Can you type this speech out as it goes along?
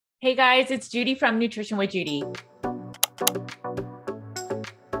Hey guys, it's Judy from Nutrition with Judy.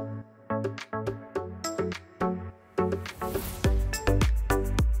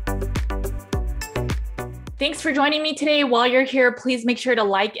 Thanks for joining me today. While you're here, please make sure to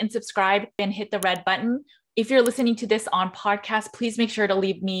like and subscribe and hit the red button. If you're listening to this on podcast, please make sure to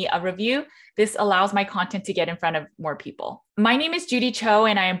leave me a review. This allows my content to get in front of more people. My name is Judy Cho,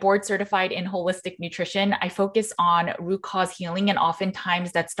 and I am board certified in holistic nutrition. I focus on root cause healing, and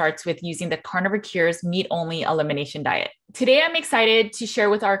oftentimes that starts with using the Carnivore Cures meat-only elimination diet. Today, I'm excited to share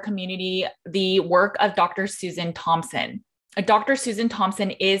with our community the work of Dr. Susan Thompson. Dr. Susan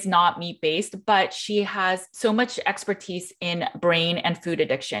Thompson is not meat-based, but she has so much expertise in brain and food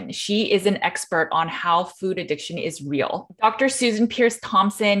addiction. She is an expert on how food addiction is real. Dr. Susan Peirce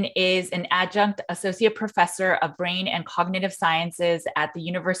Thompson is an adjunct associate professor of brain and cognitive sciences at the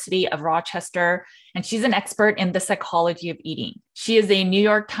University of Rochester, and she's an expert in the psychology of eating. She is a New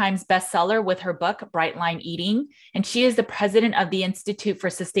York Times bestseller with her book, Bright Line Eating, and she is the president of the Institute for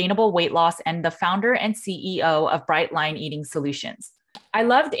Sustainable Weight Loss and the founder and CEO of Bright Line Eating Solutions. I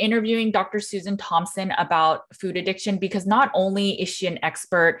loved interviewing Dr. Susan Thompson about food addiction because not only is she an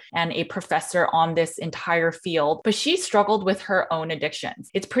expert and a professor on this entire field, but she struggled with her own addictions.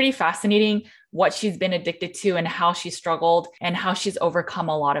 It's pretty fascinating what she's been addicted to and how she struggled and how she's overcome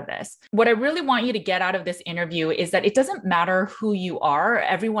a lot of this. What I really want you to get out of this interview is that it doesn't matter who you are.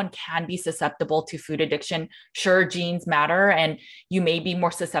 Everyone can be susceptible to food addiction. Sure, genes matter and you may be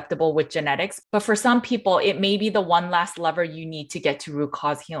more susceptible with genetics, but for some people, it may be the one last lever you need to get to root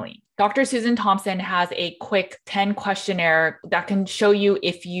cause healing. Dr. Susan Thompson has a quick 10 questionnaire that can show you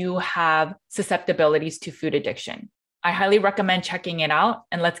if you have susceptibilities to food addiction. I highly recommend checking it out,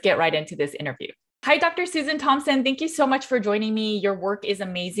 and let's get right into this interview. Hi, Dr. Susan Thompson. Thank you so much for joining me. Your work is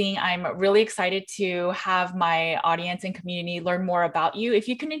amazing. I'm really excited to have my audience and community learn more about you. If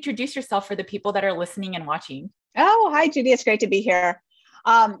you can introduce yourself for the people that are listening and watching. Oh, hi, Judy. It's great to be here.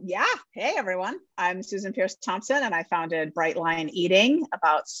 Hey, everyone. I'm Susan Peirce Thompson, and I founded Bright Line Eating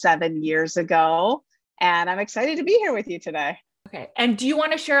about 7 years ago, and I'm excited to be here with you today. Okay. And do you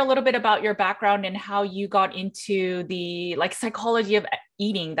want to share a little bit about your background and how you got into the psychology of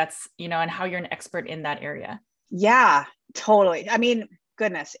eating and how you're an expert in that area? Yeah, totally. I mean,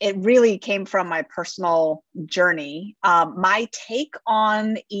 goodness, it really came from my personal journey. My take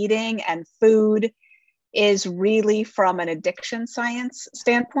on eating and food is really from an addiction science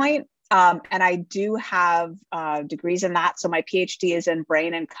standpoint. And I do have degrees in that. So my Ph.D. is in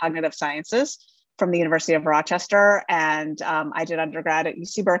brain and cognitive sciences from the University of Rochester. And I did undergrad at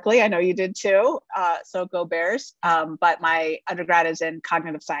UC Berkeley. I know you did too. So go Bears. But my undergrad is in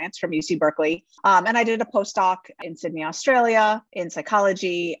cognitive science from UC Berkeley. And I did a postdoc in Sydney, Australia in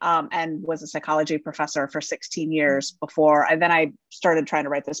psychology and was a psychology professor for 16 years before. And then I started trying to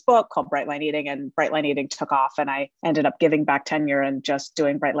write this book called Bright Line Eating, and Bright Line Eating took off, and I ended up giving back tenure and just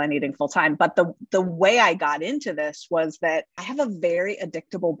doing Bright Line Eating full time. But the way I got into this was that I have a very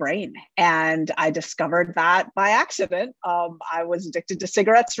addictable brain, and I discovered that by accident. I was addicted to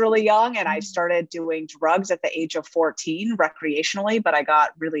cigarettes really young, and I started doing drugs at the age of 14 recreationally, but I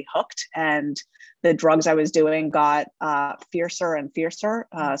got really hooked, and the drugs I was doing got fiercer and fiercer.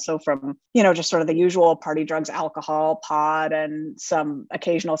 So from, just sort of the usual party drugs, alcohol, pot, and some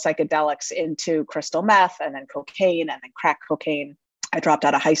occasional psychedelics into crystal meth, and then cocaine, and then crack cocaine. I dropped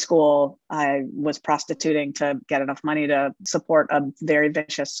out of high school. I was prostituting to get enough money to support a very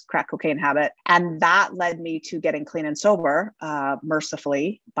vicious crack cocaine habit. And that led me to getting clean and sober,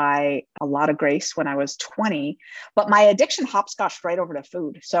 mercifully, by a lot of grace when I was 20. But my addiction hopscotched right over to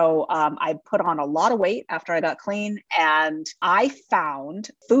food. So I put on a lot of weight after I got clean. And I found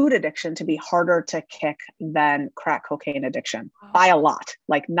food addiction to be harder to kick than crack cocaine addiction by a lot,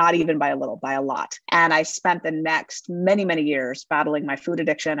 not even by a little, by a lot. And I spent the next many, many years battling my food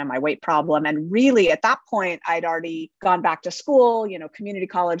addiction and my weight problem. And really at that point, I'd already gone back to school, community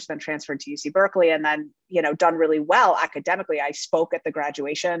college, then transferred to UC Berkeley, and then, done really well academically. I spoke at the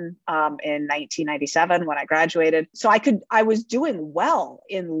graduation in 1997 when I graduated. So I was doing well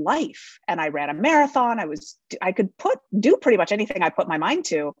in life, and I ran a marathon. I could do pretty much anything I put my mind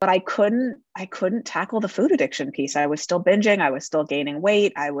to, but I couldn't tackle the food addiction piece. I was still binging. I was still gaining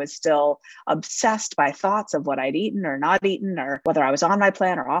weight. I was still obsessed by thoughts of what I'd eaten or not eaten, or whether I was on my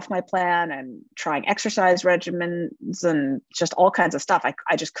plan or off my plan, and trying exercise regimens and just all kinds of stuff.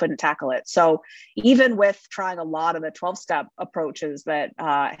 I just couldn't tackle it. So even with trying a lot of the 12-step approaches that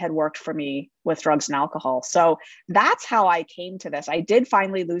had worked for me with drugs and alcohol. So that's how I came to this. I did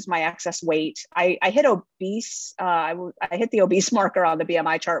finally lose my excess weight. I hit obese. I hit the obese marker on the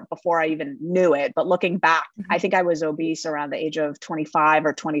BMI chart before I even knew it. But looking back, I think I was obese around the age of 25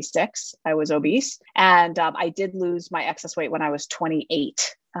 or 26. I was obese. And I did lose my excess weight when I was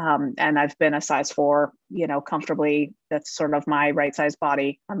 28. And I've been a size 4, comfortably. That's sort of my right size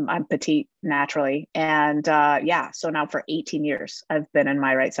body. I'm petite naturally. And so now for 18 years, I've been in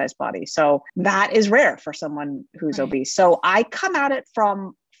my right size body. So that is rare for someone who's obese. So I come at it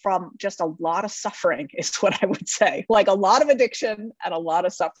from just a lot of suffering is what I would say, like a lot of addiction and a lot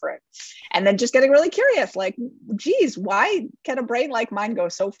of suffering. And then just getting really curious, like, geez, why can a brain like mine go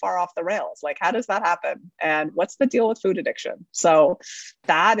so far off the rails? Like, how does that happen? And what's the deal with food addiction? So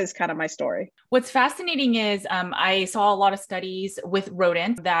that is kind of my story. What's fascinating is I saw a lot of studies with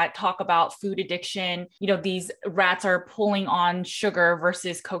rodents that talk about food addiction. These rats are pulling on sugar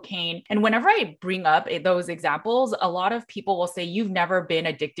versus cocaine. And whenever I bring up those examples, a lot of people will say, you've never been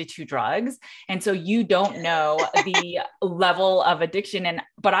addicted to drugs. And so you don't know the level of addiction.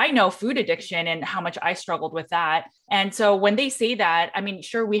 But I know food addiction and how much I struggled with that. And so when they say that, I mean,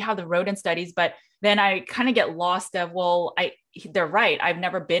 sure, we have the rodent studies, but then I kind of get lost of, they're right. I've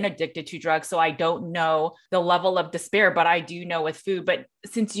never been addicted to drugs, so I don't know the level of despair, but I do know with food. But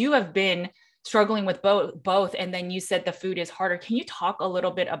since you have been struggling with both, and then you said the food is harder, can you talk a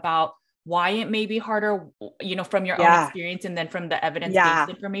little bit about why it may be harder, from your own experience and then from the evidence-based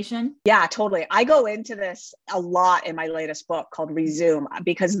information? Yeah, totally. I go into this a lot in my latest book called Resume,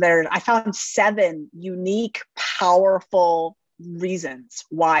 because I found 7 unique, powerful reasons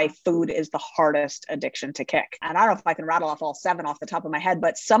why food is the hardest addiction to kick. And I don't know if I can rattle off all 7 off the top of my head,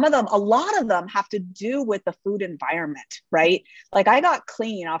 but a lot of them have to do with the food environment, right? Like I got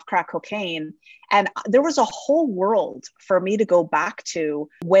clean off crack cocaine, and there was a whole world for me to go back to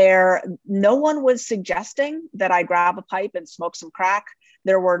where no one was suggesting that I grab a pipe and smoke some crack.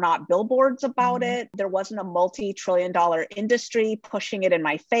 There were not billboards about it. There wasn't a multi-trillion-dollar industry pushing it in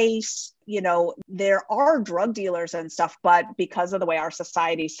my face. There are drug dealers and stuff, but because of the way our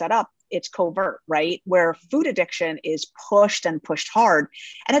society is set up, it's covert, right? Where food addiction is pushed and pushed hard.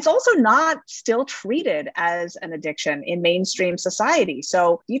 And it's also not still treated as an addiction in mainstream society.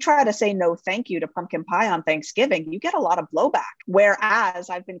 So you try to say no thank you to pumpkin pie on Thanksgiving, you get a lot of blowback. Whereas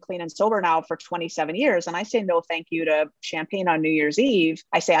I've been clean and sober now for 27 years, and I say no thank you to champagne on New Year's Eve.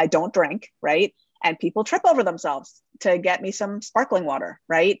 I say I don't drink, right? And people trip over themselves to get me some sparkling water,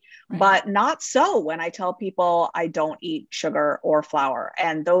 right? But not so when I tell people I don't eat sugar or flour.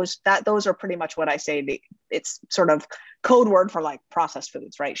 And those are pretty much what I say. It's sort of code word for like processed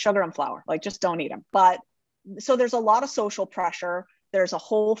foods, right? Sugar and flour, like just don't eat them. But so there's a lot of social pressure. There's a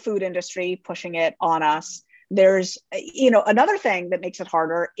whole food industry pushing it on us. There's, another thing that makes it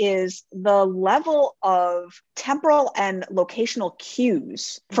harder is the level of temporal and locational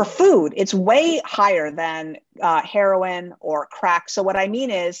cues for food. It's way higher than heroin or crack. So what I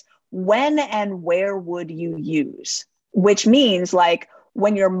mean is, when and where would you use? Which means like,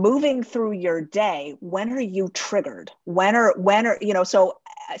 when you're moving through your day, when are you triggered? So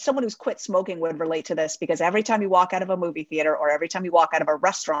someone who's quit smoking would relate to this, because every time you walk out of a movie theater or every time you walk out of a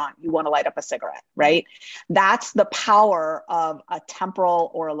restaurant, you want to light up a cigarette, right? That's the power of a temporal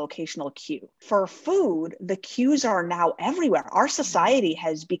or a locational cue. For food, the cues are now everywhere. Our society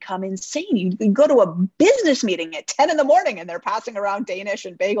has become insane. You go to a business meeting at 10 in the morning and they're passing around Danish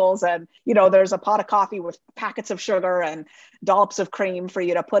and bagels, and, there's a pot of coffee with packets of sugar and dollops of cream for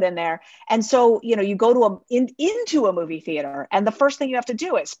you to put in there. And so, you go into a movie theater, and the first thing you have to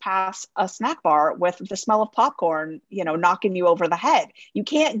do is pass a snack bar with the smell of popcorn, knocking you over the head. You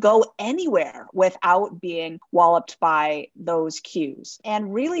can't go anywhere without being walloped by those cues.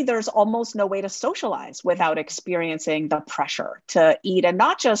 And really, there's almost no way to socialize without experiencing the pressure to eat, and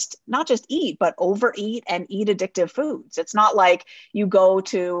not just eat, but overeat and eat addictive foods. It's not like you go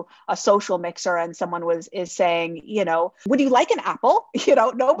to a social mixer and someone is saying, would you like an apple?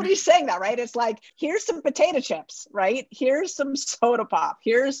 Nobody's saying that, right? It's like, here's some potato chips, right? Here's some soda pop.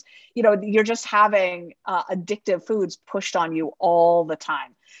 Here's, you're just having addictive foods pushed on you all the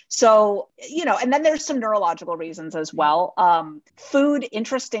time. So, and then there's some neurological reasons as well. Food,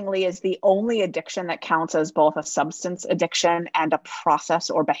 interestingly, is the only addiction that counts as both a substance addiction and a process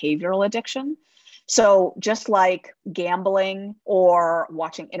or behavioral addiction. So just like gambling or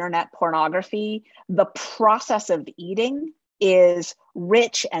watching internet pornography, the process of eating is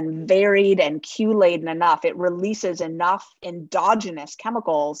rich and varied and Q-laden enough. It releases enough endogenous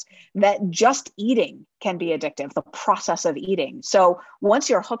chemicals that just eating can be addictive, the process of eating. So once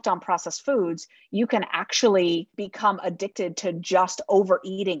you're hooked on processed foods, you can actually become addicted to just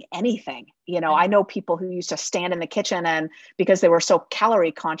overeating anything. I know people who used to stand in the kitchen, and because they were so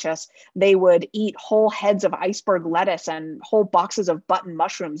calorie conscious, they would eat whole heads of iceberg lettuce and whole boxes of button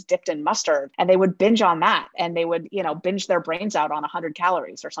mushrooms dipped in mustard. And they would binge on that. And they would, binge their brains out on 100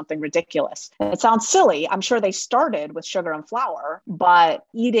 calories or something ridiculous. And it sounds silly. I'm sure they started with sugar and flour, but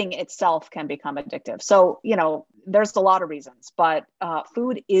eating itself can become addictive. So, there's a lot of reasons, but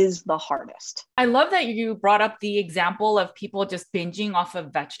food is the hardest. I love that you brought up the example of people just binging off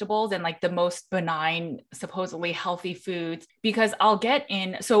of vegetables and like the most benign, supposedly healthy foods, because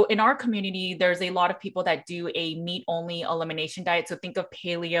so in our community, there's a lot of people that do a meat only elimination diet. So think of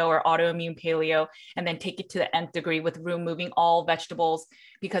paleo or autoimmune paleo, and then take it to the nth degree with removing all vegetables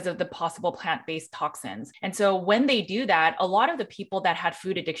because of the possible plant-based toxins. And so when they do that, a lot of the people that had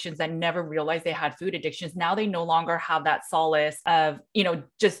food addictions that never realized they had food addictions, now they no longer have that solace of,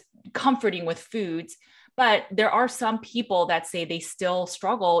 just comforting with foods. But there are some people that say they still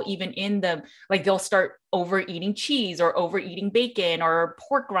struggle even in they'll start overeating cheese or overeating bacon or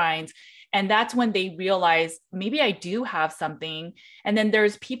pork rinds. And that's when they realize maybe I do have something. And then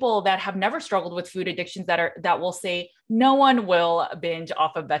there's people that have never struggled with food addictions that will say, no one will binge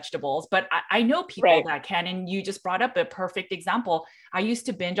off of vegetables, but I know people that can. And you just brought up a perfect example. I used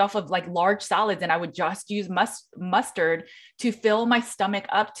to binge off of like large salads, and I would just use mustard to fill my stomach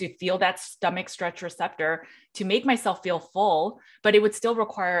up, to feel that stomach stretch receptor, to make myself feel full, but it would still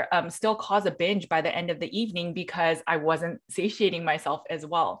still cause a binge by the end of the evening because I wasn't satiating myself as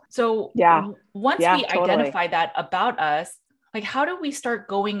well. So once we identify that about us, like, how do we start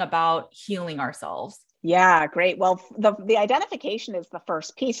going about healing ourselves? Yeah, great. Well, the identification is the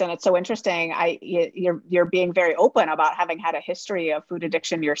first piece, and it's so interesting. You're being very open about having had a history of food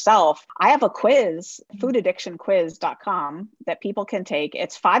addiction yourself. I have a quiz, foodaddictionquiz.com, that people can take.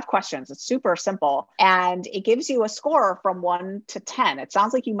 It's 5 questions. It's super simple, and it gives you a score from 1 to 10. It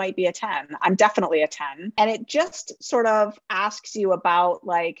sounds like you might be a 10. I'm definitely a 10, and it just sort of asks you about,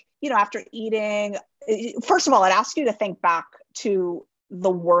 like, after eating. First of all, it asks you to think back to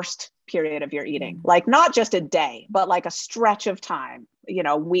the worst period of your eating, like not just a day, but like a stretch of time,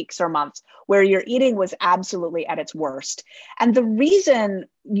 weeks or months where your eating was absolutely at its worst. And the reason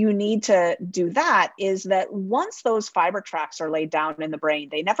you need to do that is that once those fiber tracks are laid down in the brain,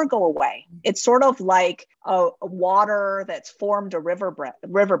 they never go away. It's sort of like a water that's formed a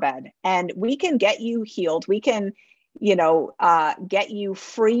riverbed, and we can get you healed. We can get you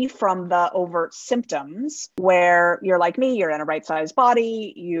free from the overt symptoms where you're like me, you're in a right-sized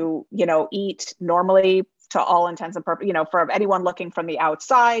body, you eat normally to all intents and purposes. For anyone looking from the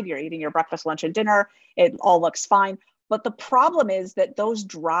outside, you're eating your breakfast, lunch, and dinner. It all looks fine. But the problem is that those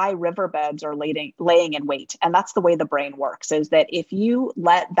dry riverbeds are laying in wait. And that's the way the brain works, is that if you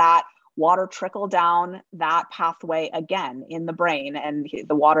let that water trickle down that pathway again in the brain, and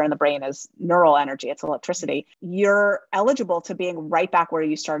the water in the brain is neural energy, it's electricity, you're eligible to being right back where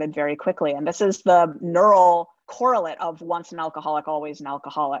you started very quickly. And this is the neural correlate of once an alcoholic, always an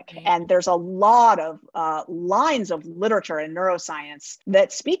alcoholic. Mm-hmm. And there's a lot of lines of literature in neuroscience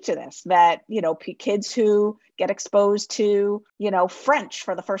that speak to this, that, kids who get exposed to, French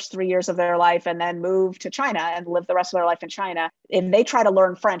for the first 3 years of their life and then move to China and live the rest of their life in China, if they try to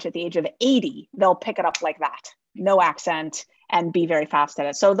learn French at the age of 80, they'll pick it up like that, no accent, and be very fast at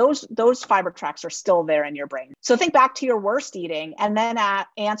it. So those fiber tracks are still there in your brain. So think back to your worst eating, and then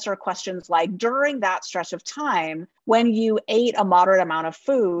answer questions like, during that stretch of time, when you ate a moderate amount of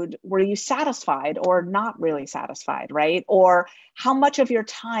food, were you satisfied or not really satisfied, right? Or how much of your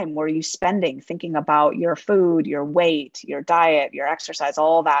time were you spending thinking about your food, your weight, your diet, your exercise,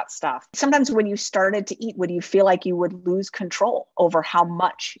 all that stuff? Sometimes when you started to eat, would you feel like you would lose control over how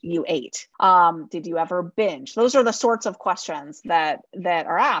much you ate? Did you ever binge? Those are the sorts of questions that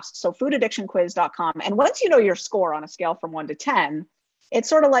are asked. So foodaddictionquiz.com. And once you know your score on a scale from 1 to 10, it's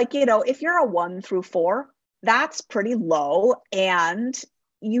sort of like, if you're a 1 through 4, that's pretty low, and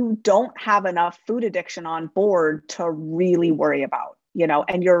you don't have enough food addiction on board to really worry about,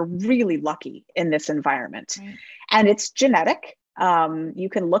 and you're really lucky in this environment. Right. And it's genetic. You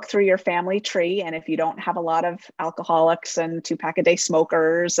can look through your family tree, and if you don't have a lot of alcoholics and 2-pack-a-day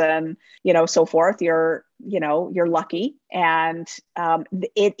smokers and, so forth, you're you're lucky. And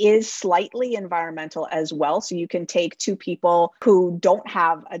it is slightly environmental as well. So you can take two people who don't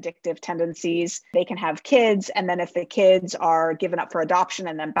have addictive tendencies, they can have kids. And then if the kids are given up for adoption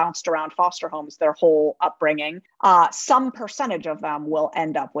and then bounced around foster homes their whole upbringing, some percentage of them will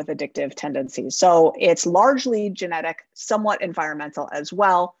end up with addictive tendencies. So it's largely genetic, somewhat environmental as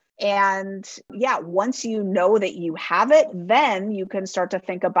well. And yeah, once you know that you have it, then you can start to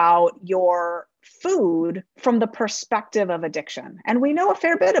think about your food from the perspective of addiction. And we know a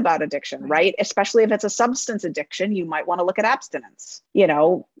fair bit about addiction, right? Especially if it's a substance addiction, you might want to look at abstinence.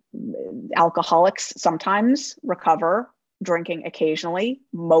 Alcoholics sometimes recover drinking occasionally.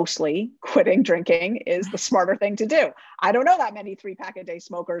 Mostly quitting drinking is the smarter thing to do. I don't know that many 3-pack-a-day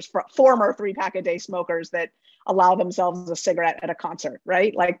smokers, former 3-pack-a-day smokers that allow themselves a cigarette at a concert,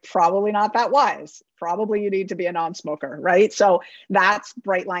 right? Like probably not that wise. Probably you need to be a non-smoker, right? So that's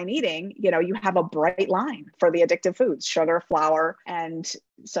bright line eating. You have a bright line for the addictive foods, sugar, flour, and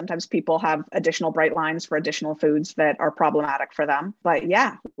sometimes people have additional bright lines for additional foods that are problematic for them. But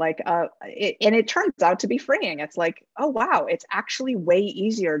yeah, it turns out to be freeing. It's like, oh, wow, it's actually way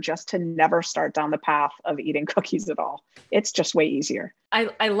easier just to never start down the path of eating cookies at all. It's just way easier.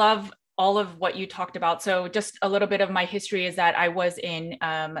 I love all of what you talked about. So just a little bit of my history is that I was in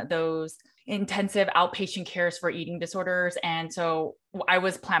those intensive outpatient cares for eating disorders. And so I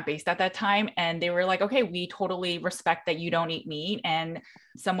was plant-based at that time. And they were like, okay, we totally respect that you don't eat meat. And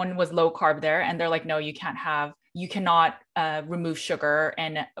someone was low carb there. And they're like, no, you cannot remove sugar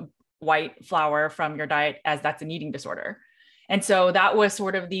and white flour from your diet as that's an eating disorder. And so that was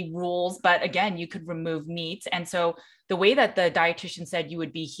sort of the rules. But again, you could remove meat. And so the way that the dietitian said you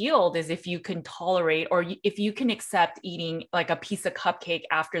would be healed is if you can tolerate, or if you can accept eating like a piece of cupcake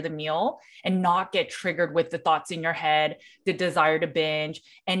after the meal and not get triggered with the thoughts in your head, the desire to binge,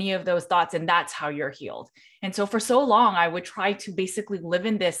 any of those thoughts. And that's how you're healed. And so for so long, I would try to basically live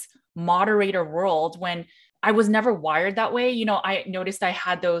in this moderator world when I was never wired that way. I noticed I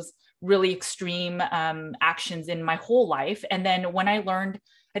had those really extreme actions in my whole life. And then when I learned,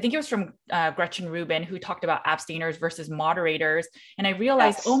 I think it was from Gretchen Rubin, who talked about abstainers versus moderators. And I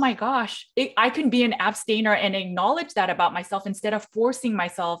realized, yes, oh my gosh, I can be an abstainer and acknowledge that about myself instead of forcing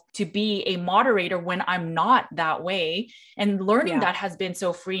myself to be a moderator when I'm not that way. And learning that has been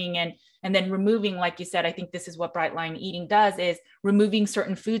so freeing. And then removing, like you said, I think this is what bright line eating does, is removing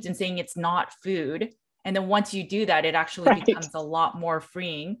certain foods and saying it's not food. And then once you do that, it actually becomes a lot more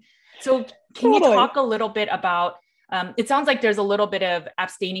freeing. So can you talk a little bit about, it sounds like there's a little bit of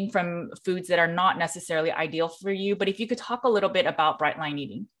abstaining from foods that are not necessarily ideal for you, but if you could talk a little bit about bright line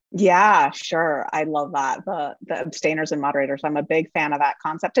eating. Yeah, sure. I love that. The abstainers and moderators. I'm a big fan of that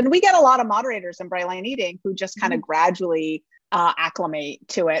concept. And we get a lot of moderators in bright line eating who just kind of gradually acclimate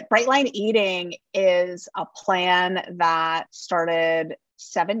to it. Bright line eating is a plan that started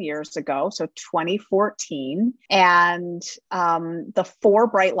 7 years ago, so 2014. And the 4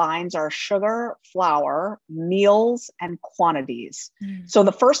 bright lines are sugar, flour, meals, and quantities. So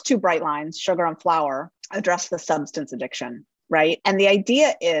the first 2 bright lines, sugar and flour, address the substance addiction, right? And the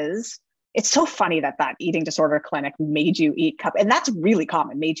idea is, it's so funny that eating disorder clinic made you eat and that's really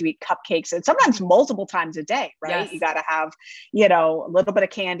common, made you eat cupcakes and sometimes multiple times a day, right? Yes. You got to have, a little bit of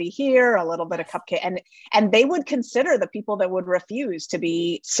candy here, a little bit of cupcake. And they would consider the people that would refuse to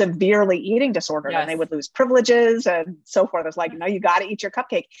be severely eating disordered, and they would lose privileges and so forth. It's like, no, you got to eat your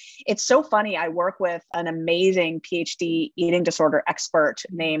cupcake. It's so funny. I work with an amazing Ph.D. eating disorder expert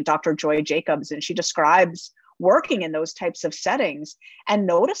named Dr. Joy Jacobs, and she describes working in those types of settings and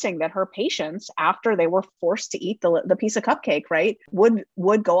noticing that her patients, after they were forced to eat the piece of cupcake, right,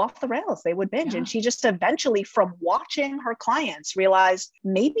 would go off the rails. They would binge. And she just eventually, from watching her clients, realized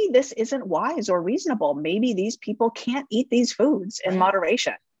maybe this isn't wise or reasonable. Maybe these people can't eat these foods in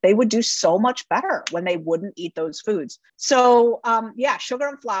moderation. They would do so much better when they wouldn't eat those foods. So sugar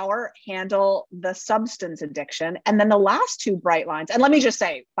and flour handle the substance addiction. And then the last 2 bright lines, and let me just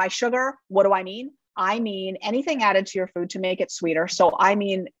say, by sugar, what do I mean? I mean anything added to your food to make it sweeter. So I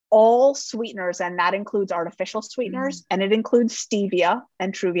mean all sweeteners, and that includes artificial sweeteners, and it includes stevia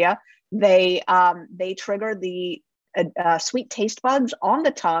and truvia. They trigger the sweet taste buds on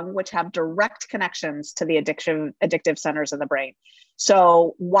the tongue, which have direct connections to the addictive centers in the brain.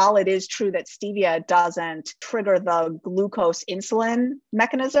 So while it is true that stevia doesn't trigger the glucose insulin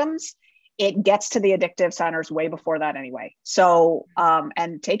mechanisms, it gets to the addictive centers way before that anyway. So,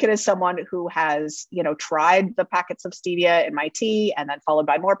 and take it as someone who has, tried the packets of stevia in my tea, and then followed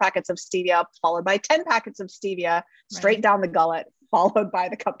by more packets of stevia, followed by 10 packets of stevia straight down the gullet, followed by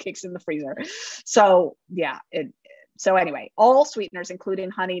the cupcakes in the freezer. So yeah, So anyway, all sweeteners, including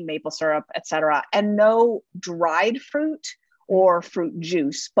honey, maple syrup, etc., and no dried fruit or fruit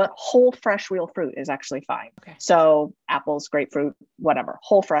juice, but whole, fresh, real fruit is actually fine. Okay. So apples, grapefruit, whatever,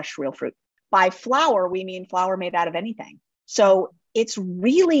 whole, fresh, real fruit. By flour, we mean flour made out of anything. So it's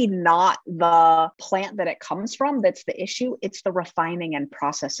really not the plant that it comes from that's the issue. It's the refining and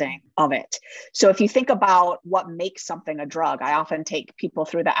processing of it. So if you think about what makes something a drug, I often take people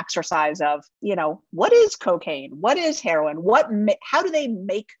through the exercise of, what is cocaine? What is heroin? How do they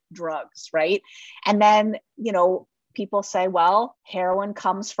make drugs, right? And then, people say, well, heroin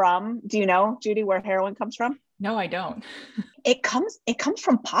comes from, do you know, Judy, where heroin comes from? No, I don't. It comes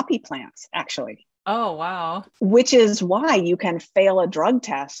from poppy plants, actually. Oh, wow. Which is why you can fail a drug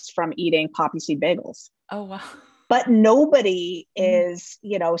test from eating poppy seed bagels. Oh, wow. But nobody is,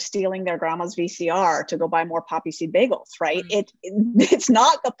 stealing their grandma's VCR to go buy more poppy seed bagels, right? It's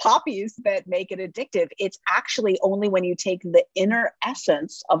not the poppies that make it addictive. It's actually only when you take the inner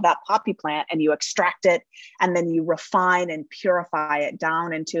essence of that poppy plant and you extract it, and then you refine and purify it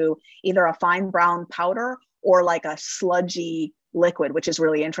down into either a fine brown powder or like a sludgy liquid, which is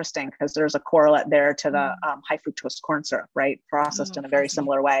really interesting because there's a correlate there to the high fructose corn syrup, right? Processed in a very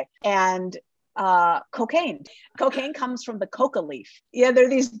similar way. And cocaine comes from the coca leaf. Yeah, there are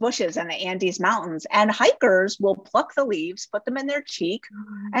these bushes in the Andes Mountains, and hikers will pluck the leaves, put them in their cheek,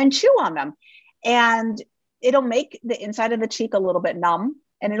 and chew on them. And it'll make the inside of the cheek a little bit numb,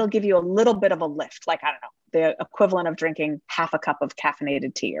 and it'll give you a little bit of a lift, like, I don't know, the equivalent of drinking half a cup of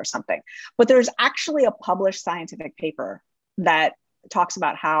caffeinated tea or something. But there's actually a published scientific paper that talks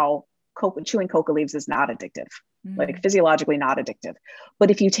about how chewing coca leaves is not addictive, like physiologically not addictive. But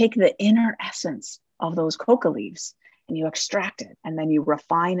if you take the inner essence of those coca leaves and you extract it, and then you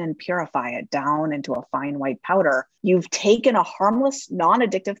refine and purify it down into a fine white powder, you've taken a harmless,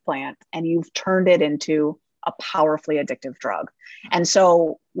 non-addictive plant and you've turned it into a powerfully addictive drug. And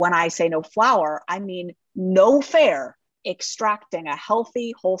so when I say no flour, I mean no fair extracting a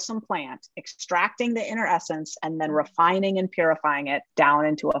healthy, wholesome plant, extracting the inner essence, and then refining and purifying it down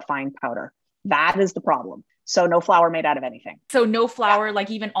into a fine powder. That is the problem. So no flour made out of anything. So no flour,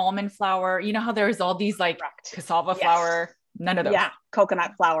 like even almond flour. You know how there's all these like cassava flour? None of those. Yeah,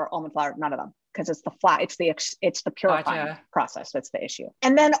 coconut flour, almond flour, none of them. Because it's the flour, it's the purifying process that's the issue.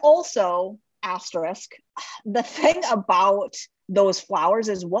 And then also, asterisk, the thing about those flours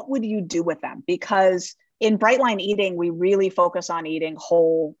is, what would you do with them? Because in Bright Line Eating, we really focus on eating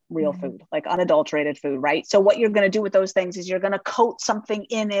whole, real food, like unadulterated food, right? So what you're going to do with those things is you're going to coat something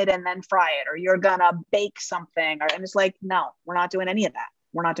in it and then fry it, or you're going to bake something. And it's like, no, we're not doing any of that.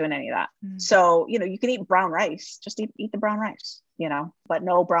 We're not doing any of that. So, you can eat brown rice, just eat the brown rice, but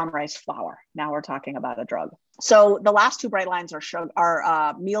no brown rice flour. Now we're talking about a drug. So the last two bright lines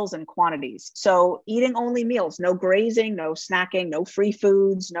are meals and quantities. So eating only meals, no grazing, no snacking, no free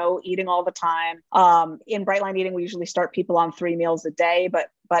foods, no eating all the time. In Bright Line Eating, we usually start people on 3 meals a day,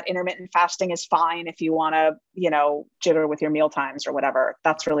 but intermittent fasting is fine if you want to, jigger with your meal times or whatever.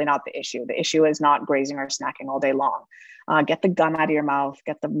 That's really not the issue. The issue is not grazing or snacking all day long. Get the gum out of your mouth,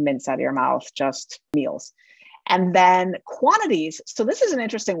 get the mints out of your mouth, just meals. And then quantities. So this is an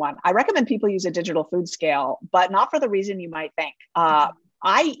interesting one. I recommend people use a digital food scale, but not for the reason you might think.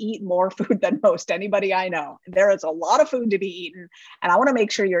 I eat more food than most anybody I know. There is a lot of food to be eaten, and I want to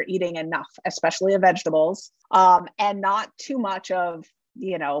make sure you're eating enough, especially of vegetables, and not too much of,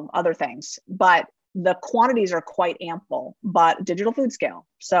 other things. But the quantities are quite ample, but digital food scale.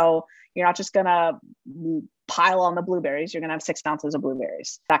 So you're not just going to pile on the blueberries. You're going to have 6 ounces of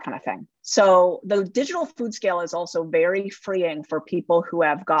blueberries, that kind of thing. So the digital food scale is also very freeing for people who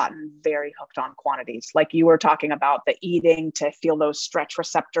have gotten very hooked on quantities. Like you were talking about, the eating to feel those stretch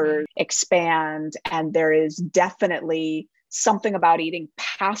receptors expand. And there is definitely something about eating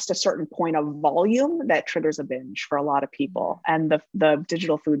past a certain point of volume that triggers a binge for a lot of people. And the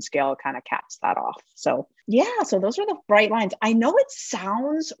digital food scale kind of caps that off. So yeah, so those are the bright lines. I know it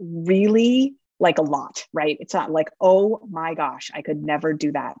sounds really like a lot, right? It's not like, oh my gosh, I could never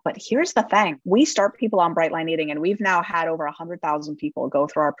do that. But here's the thing. We start people on Bright Line Eating, and we've now had over 100,000 people go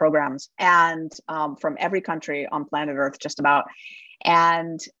through our programs, and from every country on planet Earth, just about.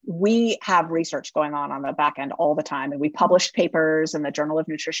 And we have research going on the back end all the time. And we publish papers in the Journal of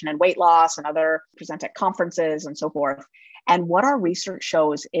Nutrition and Weight Loss and other present at conferences and so forth. And what our research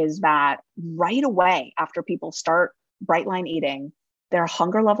shows is that right away after people start Bright Line Eating, their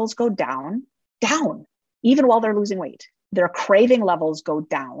hunger levels go down, even while they're losing weight. Their craving levels go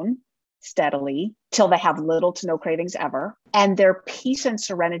down steadily till they have little to no cravings ever. And their peace and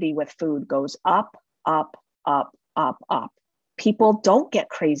serenity with food goes up, up, up, up, up. people don't get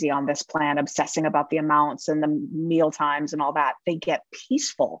crazy on this plan, obsessing about the amounts and the meal times and all that. They get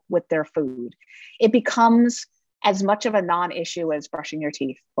peaceful with their food. It becomes as much of a non-issue as brushing your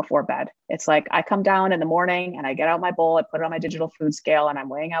teeth before bed. It's like, I come down in the morning and I get out my bowl, I put it on my digital food scale, and I'm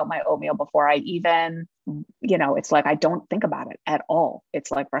weighing out my oatmeal before I even, it's like, I don't think about it at all. It's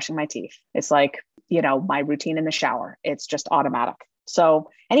like brushing my teeth. It's like, my routine in the shower. It's just automatic. So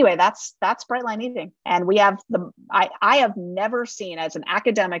anyway, that's bright line eating. And we have I have never seen, as an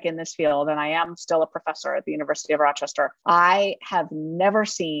academic in this field, and I am still a professor at the University of Rochester, I have never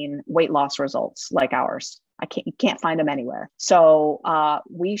seen weight loss results like ours. You can't find them anywhere. So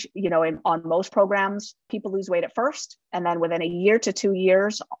on most programs, people lose weight at first, and then within a year to 2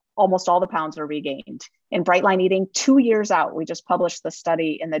 years, almost all the pounds are regained. In bright line eating, 2 years out, we just published the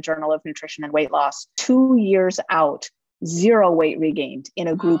study in the Journal of Nutrition and Weight Loss. 2 years out, 0 weight regained in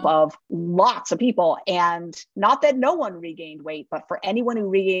a group of lots of people. And not that no one regained weight, but for anyone who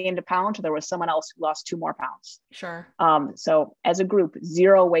regained a pound, there was someone else who lost 2 more pounds. Sure. So as a group,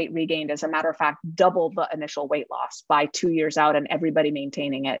 0 weight regained, as a matter of fact, double the initial weight loss by 2 years out, and everybody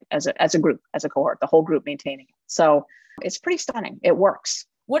maintaining it as a group, as a cohort, the whole group maintaining it. So it's pretty stunning. It works.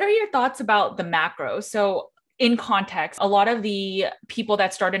 What are your thoughts about the macros? So in context, a lot of the people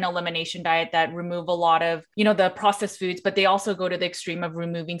that start an elimination diet that remove a lot of, the processed foods, but they also go to the extreme of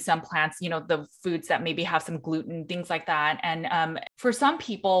removing some plants, the foods that maybe have some gluten, things like that. And for some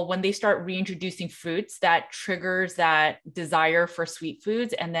people, when they start reintroducing fruits, that triggers that desire for sweet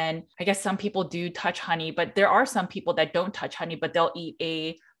foods. And then I guess some people do touch honey, but there are some people that don't touch honey, but they'll eat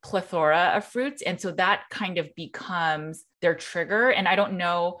a plethora of fruits. And so that kind of becomes their trigger. And I don't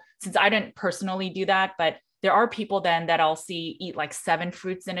know, since I didn't personally do that, but there are people then that I'll see eat like 7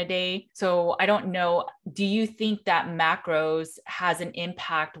 fruits in a day. So I don't know, do you think that macros has an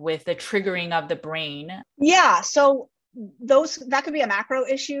impact with the triggering of the brain? Yeah. So that could be a macro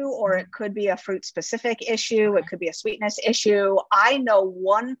issue, or it could be a fruit specific issue. It could be a sweetness issue. I know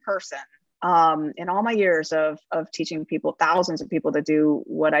one person in all my years of teaching people, thousands of people to do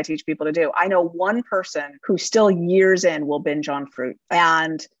what I teach people to do. I know one person who still years in will binge on fruit.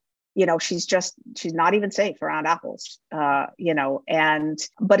 And she's not even safe around apples, but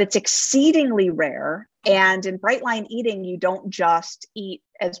it's exceedingly rare. And in bright line eating, you don't just eat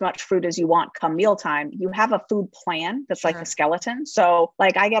as much fruit as you want come mealtime. You have a food plan that's like a skeleton. So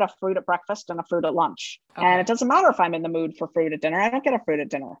like I get a fruit at breakfast and a fruit at lunch. Okay. And it doesn't matter if I'm in the mood for fruit at dinner. I don't get a fruit at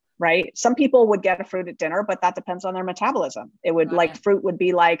dinner, right? Some people would get a fruit at dinner, but that depends on their metabolism. It would fruit would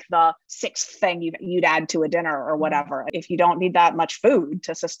be like the 6th thing you'd add to a dinner or whatever. If you don't need that much food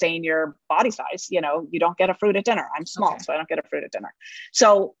to sustain your body size, you don't get a fruit at dinner. I'm small, so I don't get a fruit at dinner.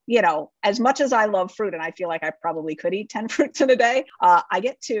 So, as much as I love fruit, and I feel like I probably could eat 10 fruits in a day, I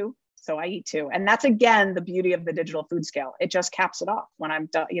get 2. So I eat 2. And that's, again, the beauty of the digital food scale. It just caps it off when I'm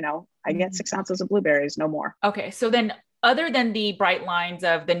done. I get 6 ounces of blueberries, no more. Okay. So then other than the bright lines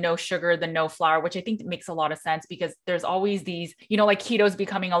of the no sugar, the no flour, which I think makes a lot of sense because there's always these, like keto's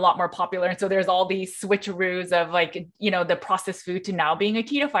becoming a lot more popular. And so there's all these switcheroos of like, the processed food to now being a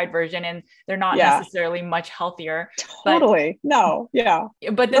ketofied version, and they're not necessarily much healthier. Totally. But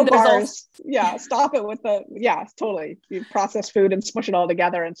then there's also, stop it with totally. You process food and smush it all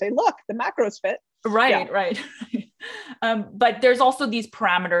together and say, look, the macros fit. Right. But there's also these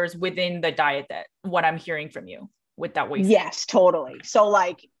parameters within the diet that what I'm hearing from you with that weight. Yes, totally. So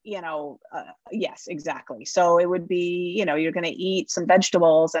like, yes, exactly. So it would be, you're going to eat some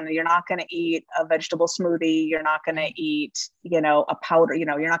vegetables, and you're not going to eat a vegetable smoothie. You're not going to eat, a powder, you're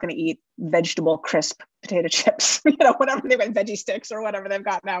not going to eat vegetable crisp potato chips, whatever they've got, veggie sticks or whatever they've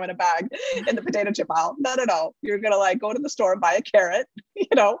got now in a bag in the potato chip aisle. No. You're going to like go to the store and buy a carrot,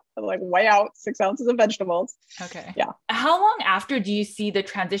 and like weigh out 6 ounces of vegetables. Okay. Yeah. How long after do you see the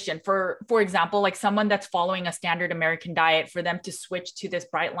transition for example, like someone that's following a standard American diet, for them to switch to this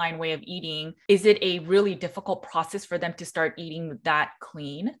bright line way of eating? Is it a really difficult process for them to start eating that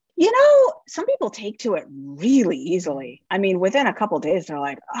clean? Some people take to it really easily. I mean, within a couple of days, they're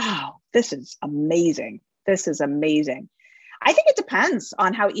like, oh, this is amazing. I think it depends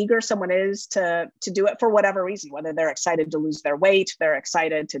on how eager someone is to do it for whatever reason, whether they're excited to lose their weight, they're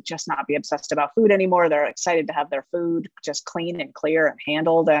excited to just not be obsessed about food anymore, they're excited to have their food just clean and clear and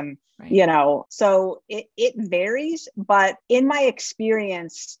handled. And, so it varies. But in my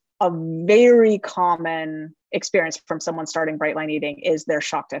experience, a very common experience from someone starting bright line eating is they're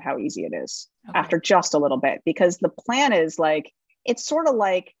shocked at how easy it is after just a little bit, because the plan is like, it's sort of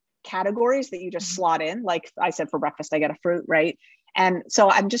like categories that you just slot in. Like I said, for breakfast, I get a fruit, right? And so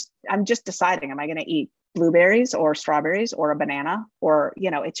I'm just deciding, am I going to eat blueberries or strawberries or a banana? Or,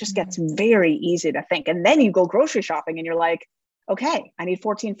 it just gets very easy to think. And then you go grocery shopping and you're like, okay, I need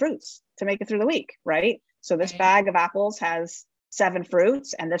 14 fruits to make it through the week, right? So this Right. bag of apples has 7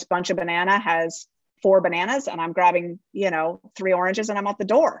 fruits, and this bunch of banana has 4 bananas, and I'm grabbing, 3 oranges, and I'm at the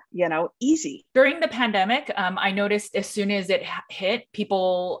door, easy. During the pandemic, I noticed as soon as it hit,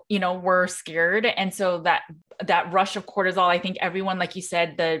 people, were scared. And so that rush of cortisol, I think everyone, like you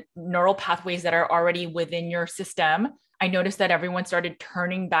said, the neural pathways that are already within your system, I noticed that everyone started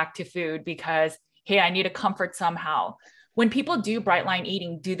turning back to food because, hey, I need a comfort somehow. When people do bright line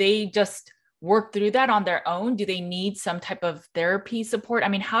eating, do they just work through that on their own? Do they need some type of therapy support? I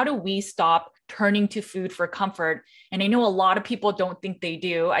mean, how do we stop turning to food for comfort? And I know a lot of people don't think they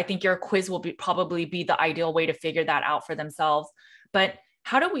do. I think your quiz will probably be the ideal way to figure that out for themselves. But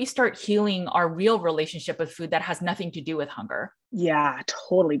how do we start healing our real relationship with food that has nothing to do with hunger? Yeah,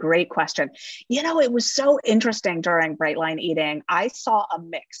 totally. Great question. It was so interesting during bright line eating. I saw a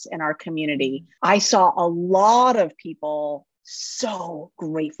mix in our community. I saw a lot of people so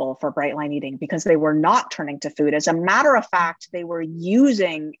grateful for bright line eating because they were not turning to food. As a matter of fact, they were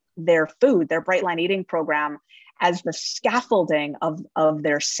using their food, their bright line eating program, as the scaffolding of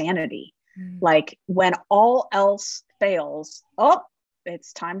their sanity. Like when all else fails,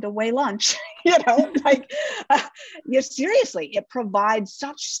 it's time to weigh lunch, seriously, it provides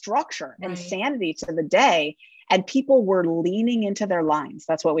such structure and sanity to the day. And people were leaning into their lines.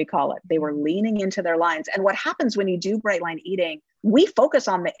 That's what we call it. They were leaning into their lines. And what happens when you do bright line eating, we focus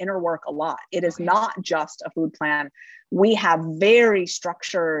on the inner work a lot. It is not just a food plan. We have very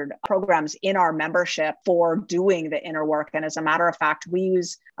structured programs in our membership for doing the inner work. And as a matter of fact, we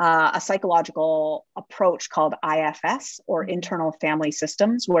use a psychological approach called IFS, or internal family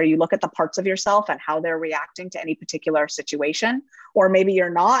systems, where you look at the parts of yourself and how they're reacting to any particular situation. Or maybe you're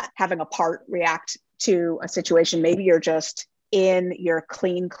not having a part react to a situation. Maybe you're just in your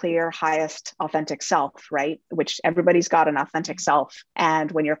clean, clear, highest authentic self, right? Which everybody's got an authentic self.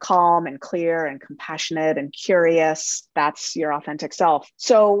 And when you're calm and clear and compassionate and curious, that's your authentic self.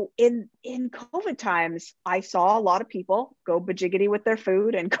 So in COVID times, I saw a lot of people go bajiggity with their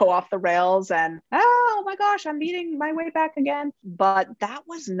food and go off the rails and, oh my gosh, I'm eating my way back again. But that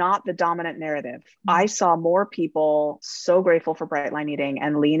was not the dominant narrative. I saw more people so grateful for bright line eating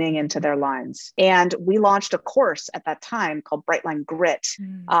and leaning into their lines. And we launched a course at that time called Bright Line Grit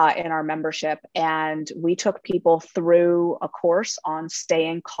in our membership. And we took people through a course on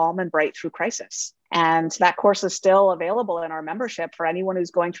staying calm and bright through crisis. And that course is still available in our membership for anyone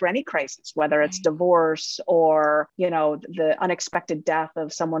who's going through any crisis, whether it's divorce or, the unexpected death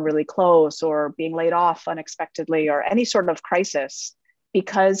of someone really close, or being laid off unexpectedly, or any sort of crisis,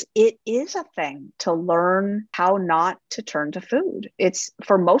 because it is a thing to learn how not to turn to food. It's,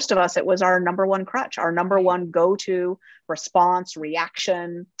 for most of us, it was our number one crutch, our number one go-to response,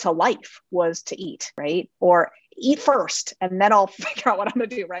 reaction to life was to eat, right? Or eat first, and then I'll figure out what I'm going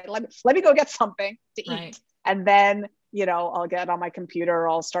to do, right? Let me go get something to eat. And then, I'll get on my computer,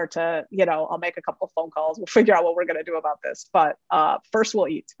 I'll start to, I'll make a couple of phone calls. We'll figure out what we're going to do about this. But first we'll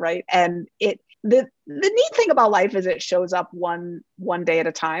eat, right? And the neat thing about life is it shows up one day at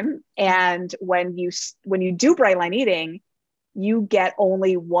a time. And when you do bright line eating, you get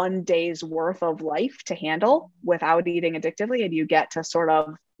only 1 day's worth of life to handle without eating addictively. And you get to sort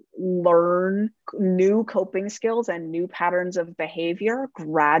of learn new coping skills and new patterns of behavior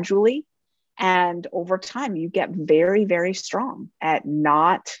gradually. And over time, you get very, very strong at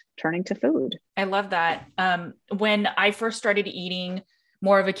not turning to food. I love that. When I first started eating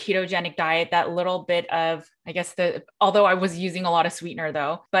more of a ketogenic diet, that little bit of, I guess although I was using a lot of sweetener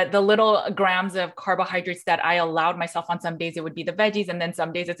though, but the little grams of carbohydrates that I allowed myself, on some days it would be the veggies. And then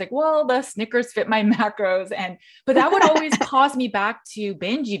some days it's like, well, the Snickers fit my macros. But that would always cause me back to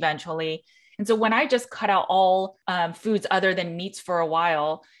binge eventually. And so when I just cut out all foods other than meats for a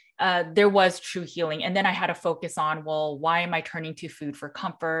while, there was true healing. And then I had to focus on, well, why am I turning to food for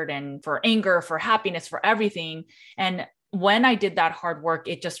comfort and for anger, for happiness, for everything? And when I did that hard work,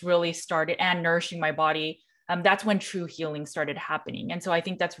 it just really started, and nourishing my body. That's when true healing started happening. And so I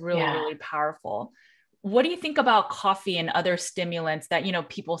think that's really, really powerful. What do you think about coffee and other stimulants that,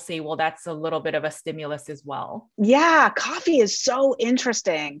 people say, well, that's a little bit of a stimulus as well? Yeah, coffee is so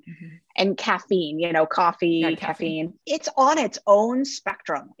interesting. And caffeine, coffee, caffeine, it's on its own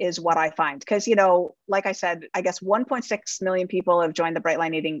spectrum is what I find. Because, like I said, I guess 1.6 million people have joined the Bright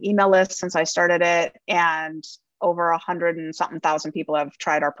Line Eating email list since I started it. And over 100 and something thousand people have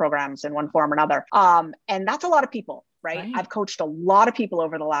tried our programs in one form or another. And that's a lot of people, right? I've coached a lot of people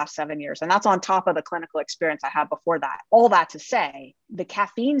over the last 7 years, and that's on top of the clinical experience I had before that. All that to say, the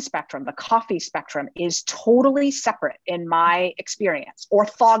caffeine spectrum, the coffee spectrum is totally separate in my experience,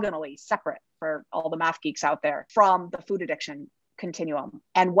 orthogonally separate for all the math geeks out there, from the food addiction continuum.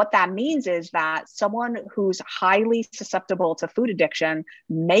 And what that means is that someone who's highly susceptible to food addiction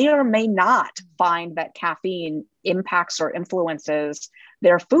may or may not find that caffeine impacts or influences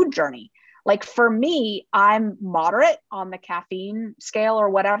their food journey. Like for me, I'm moderate on the caffeine scale or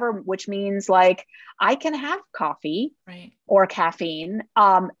whatever, which means like I can have coffee or caffeine,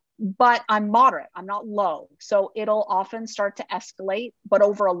 but I'm moderate. I'm not low. So it'll often start to escalate, but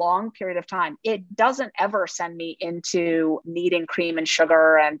over a long period of time, it doesn't ever send me into needing cream and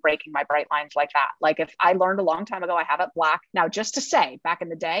sugar and breaking my bright lines like that. Like if I learned a long time ago, I have it black. Now, just to say, back in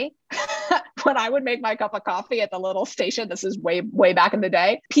the day, when I would make my cup of coffee at the little station, this is way, way back in the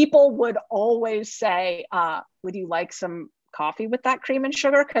day, people would always say, would you like some coffee with that cream and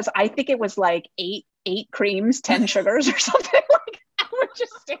sugar? Because I think it was like eight creams, 10 sugars or something. Like I would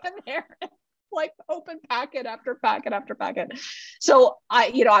just stand there and like open packet after packet after packet. So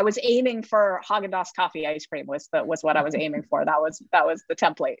I was aiming for Haagen-Dazs coffee ice cream was what I was aiming for. That was the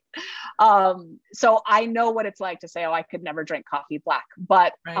template. So I know what it's like to say, oh, I could never drink coffee black.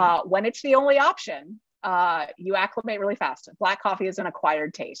 But when it's the only option, you acclimate really fast. Black coffee is an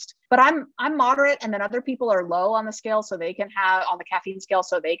acquired taste, but I'm moderate, and then other people are low on the scale, so they can have on the caffeine scale,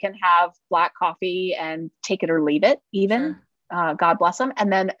 so they can have black coffee and take it or leave it even. Sure. God bless them. And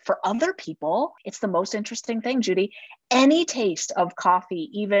then for other people, it's the most interesting thing, Judy. Any taste of coffee,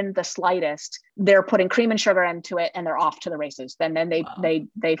 even the slightest, they're putting cream and sugar into it and they're off to the races. Then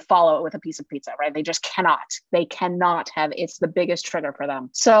they follow it with a piece of pizza, right? They just cannot. They cannot have, it's the biggest trigger for them.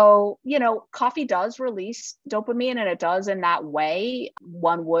 So, coffee does release dopamine, and it does in that way,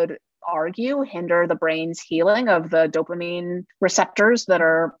 one would argue, hinder the brain's healing of the dopamine receptors that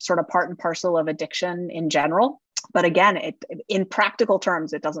are sort of part and parcel of addiction in general. But again, in practical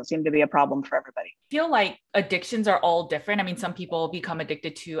terms, it doesn't seem to be a problem for everybody. I feel like addictions are all different. I mean, some people become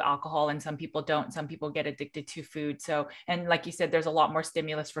addicted to alcohol and some people don't. Some people get addicted to food. So, and like you said, there's a lot more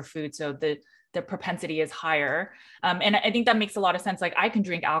stimulus for food. So the propensity is higher. And I think that makes a lot of sense. Like I can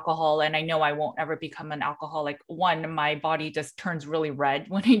drink alcohol and I know I won't ever become an alcoholic. One, my body just turns really red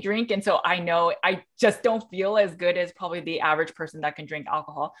when I drink. And so I know I just don't feel as good as probably the average person that can drink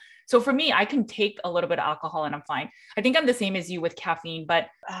alcohol. So for me, I can take a little bit of alcohol and I'm fine. I think I'm the same as you with caffeine, but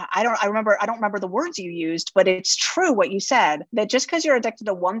I don't remember the words you used, but it's true what you said, that just because you're addicted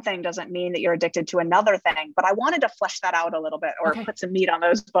to one thing doesn't mean that you're addicted to another thing. But I wanted to flesh that out a little bit, or put some meat on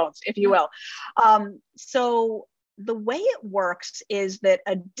those bones, if you will. So the way it works is that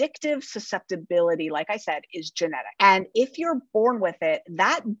addictive susceptibility, like I said, is genetic. And if you're born with it,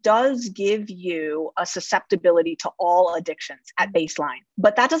 that does give you a susceptibility to all addictions at baseline.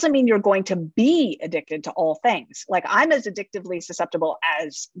 But that doesn't mean you're going to be addicted to all things. Like I'm as addictively susceptible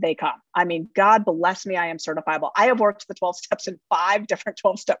as they come. I mean, God bless me, I am certifiable. I have worked the 12 steps in 5 different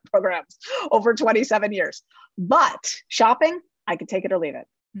 12-step programs over 27 years. But shopping, I could take it or leave it.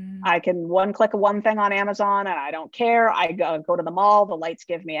 I can click one thing on Amazon and I don't care. I go to the mall, the lights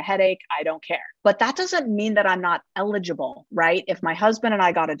give me a headache. I don't care. But that doesn't mean that I'm not eligible, right? If my husband and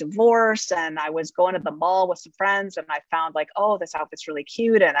I got a divorce and I was going to the mall with some friends and I found like, oh, this outfit's really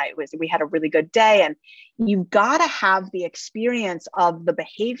cute, and we had a really good day, and you've got to have the experience of the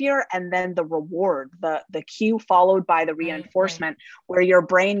behavior and then the reward, the cue followed by the reinforcement, where your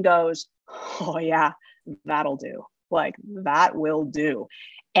brain goes, oh yeah, that'll do. Like that will do.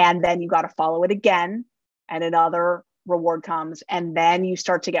 And then you got to follow it again, and another reward comes, and then you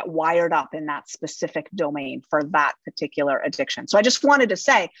start to get wired up in that specific domain for that particular addiction. So I just wanted to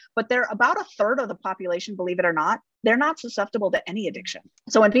say, but they're about a third of the population, believe it or not, they're not susceptible to any addiction.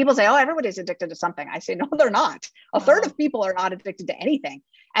 So when people say, oh, everybody's addicted to something, I say, no, they're not. A third of people are not addicted to anything.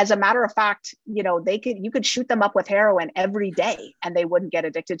 As a matter of fact, you could shoot them up with heroin every day and they wouldn't get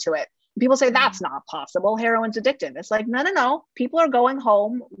addicted to it. People say that's not possible. Heroin's addictive. It's like, no. People are going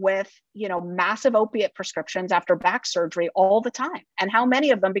home with, massive opiate prescriptions after back surgery all the time. And how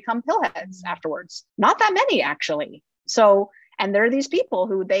many of them become pillheads afterwards? Not that many, actually. So, and there are these people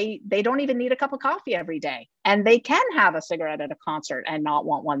who they don't even need a cup of coffee every day, and they can have a cigarette at a concert and not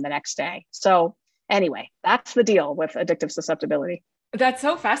want one the next day. So anyway, that's the deal with addictive susceptibility. That's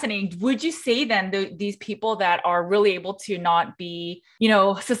so fascinating. Would you say then these people that are really able to not be,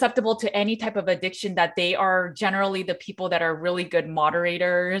 susceptible to any type of addiction, that they are generally the people that are really good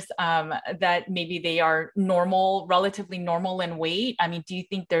moderators, that maybe they are relatively normal in weight? I mean, do you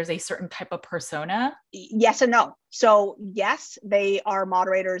think there's a certain type of persona? Yes and no. So yes, they are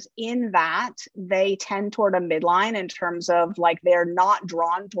moderators in that they tend toward a midline in terms of like, they're not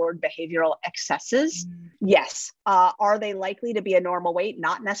drawn toward behavioral excesses. Yes. Are they likely to be a normal weight?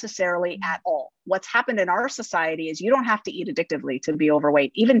 Not necessarily at all. What's happened in our society is you don't have to eat addictively to be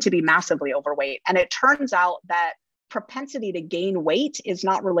overweight, even to be massively overweight. And it turns out that propensity to gain weight is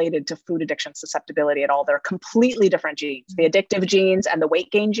not related to food addiction susceptibility at all. They're completely different genes. The addictive genes and the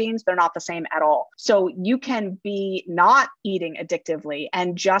weight gain genes, they're not the same at all. So you can be not eating addictively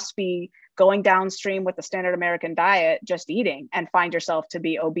and just be going downstream with the standard American diet, just eating, and find yourself to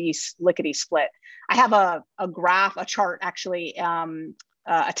be obese, lickety split. I have a graph, a chart actually,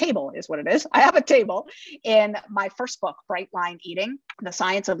 a table is what it is. I have a table in my first book, Bright Line Eating, The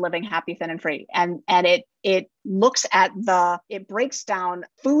Science of Living Happy, Thin, and Free. And it looks at it breaks down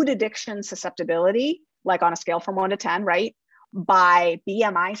food addiction susceptibility, like on a scale from 1 to 10, right? By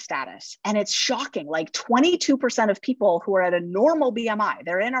BMI status. And it's shocking. Like 22% of people who are at a normal BMI,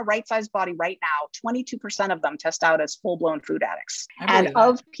 they're in a right-sized body right now, 22% of them test out as full-blown food addicts. And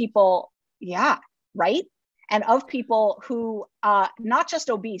of people, yeah, right? And of people who, not just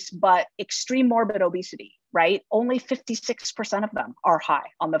obese, but extreme morbid obesity, right? Only 56% of them are high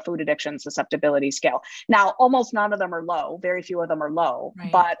on the food addiction susceptibility scale. Now, almost none of them are low. Very few of them are low,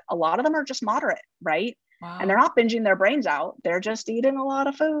 right, but a lot of them are just moderate, right? Wow. And they're not binging their brains out. They're just eating a lot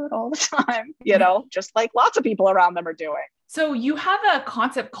of food all the time, you know, just like lots of people around them are doing. So you have a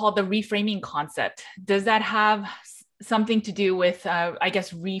concept called the reframing concept. Does that have something to do with, I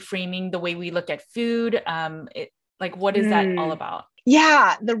guess, reframing the way we look at food? What is that all about?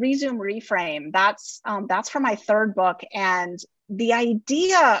 Yeah, the Resume Reframe, that's from my third book. And the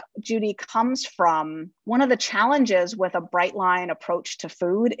idea, Judy, comes from one of the challenges with a bright line approach to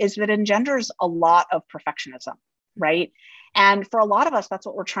food is that it engenders a lot of perfectionism, right? And for a lot of us, that's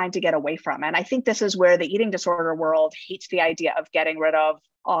what we're trying to get away from. And I think this is where the eating disorder world hates the idea of getting rid of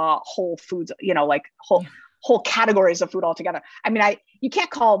whole foods, you know, like whole categories of food altogether. I mean, you can't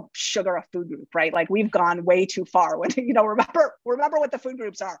call sugar a food group, right? Like we've gone way too far. When, you know, remember what the food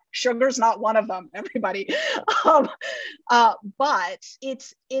groups are. Sugar's not one of them, everybody. But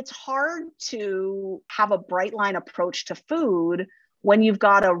it's hard to have a bright line approach to food when you've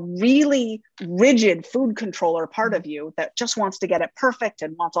got a really rigid food controller part of you that just wants to get it perfect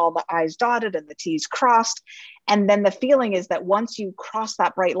and wants all the I's dotted and the T's crossed. And then the feeling is that once you cross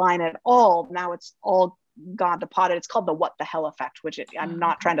that bright line at all, now it's all gone to pot. It's called the what the hell effect, which I'm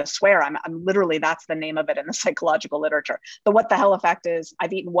not trying to swear. I'm literally, that's the name of it in the psychological literature. The what the hell effect is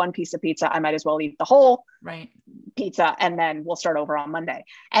I've eaten one piece of pizza. I might as well eat the whole pizza and then we'll start over on Monday.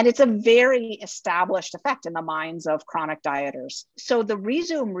 And it's a very established effect in the minds of chronic dieters. So the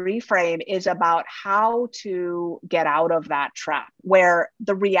Resume Reframe is about how to get out of that trap where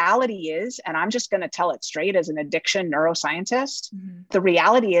the reality is, and I'm just going to tell it straight as an addiction neuroscientist, the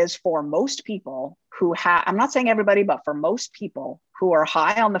reality is for most people who have, I'm not saying everybody, but for most people who are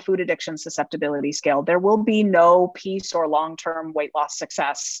high on the food addiction susceptibility scale, there will be no peace or long-term weight loss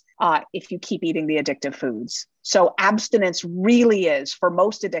success if you keep eating the addictive foods. So abstinence really is, for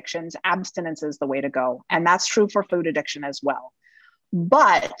most addictions, abstinence is the way to go. And that's true for food addiction as well.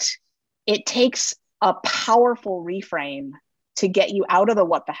 But it takes a powerful reframe to get you out of the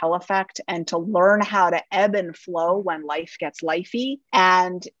what the hell effect and to learn how to ebb and flow when life gets lifey.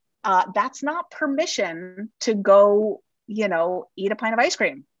 And that's not permission to go, you know, eat a pint of ice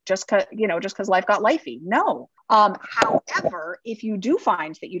cream just because life got lifey. No. However, if you do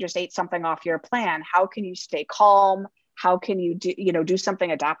find that you just ate something off your plan, how can you stay calm? How can you do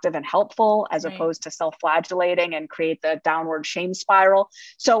something adaptive and helpful as opposed to self-flagellating and create the downward shame spiral?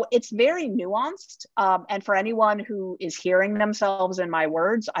 So it's very nuanced. And for anyone who is hearing themselves in my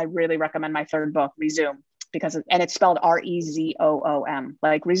words, I really recommend my third book, Resume. And it's spelled REZOOM,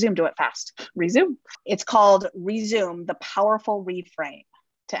 like resume, do it fast, resume. It's called Resume, the Powerful Reframe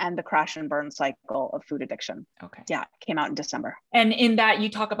to End the Crash and Burn Cycle of Food Addiction. Okay. Yeah, it came out in December. And in that you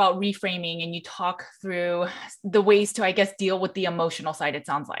talk about reframing and you talk through the ways to, I guess, deal with the emotional side, it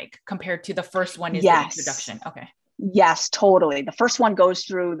sounds like, compared to the first one is the introduction. Okay. Yes, totally. The first one goes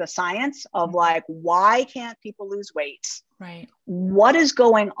through the science of like, why can't people lose weight? Right. What is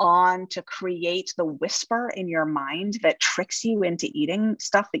going on to create the whisper in your mind that tricks you into eating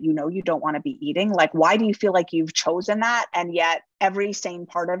stuff that you know you don't want to be eating? Like, why do you feel like you've chosen that? And yet every sane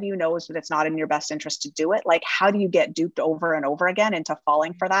part of you knows that it's not in your best interest to do it. Like, how do you get duped over and over again into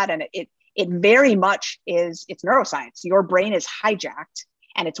falling for that? And it very much is, it's neuroscience. Your brain is hijacked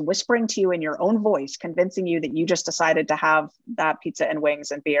and it's whispering to you in your own voice, convincing you that you just decided to have that pizza and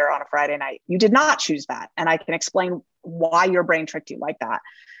wings and beer on a Friday night. You did not choose that. And I can explain why your brain tricked you like that.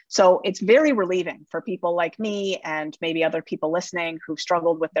 So it's very relieving for people like me and maybe other people listening who've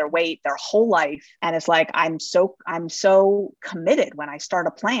struggled with their weight their whole life. And it's like, I'm so committed when I start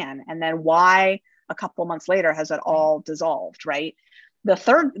a plan. And then why a couple months later has it all dissolved, right?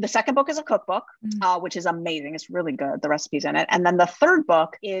 The second book is a cookbook, which is amazing. It's really good. The recipes in it. And then the third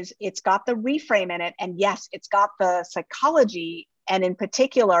book it's got the reframe in it. And yes, it's got the psychology and in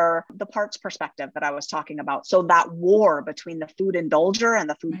particular, the parts perspective that I was talking about. So that war between the food indulger and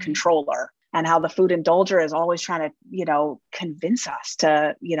the food controller, and how the food indulger is always trying to, convince us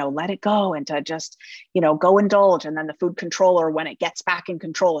to, let it go and to just, go indulge. And then the food controller, when it gets back in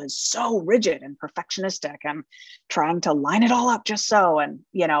control, is so rigid and perfectionistic and trying to line it all up just so. And,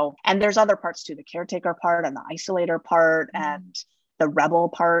 and there's other parts too, the caretaker part and the isolator part and the rebel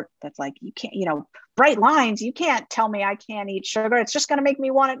part that's like, you can't, bright lines, you can't tell me I can't eat sugar. It's just going to make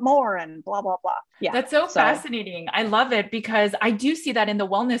me want it more and blah, blah, blah. Yeah. That's so fascinating. I love it because I do see that in the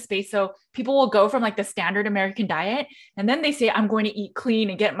wellness space. So people will go from like the standard American diet and then they say, I'm going to eat clean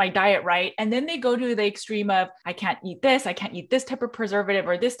and get my diet right. And then they go to the extreme of, I can't eat this. I can't eat this type of preservative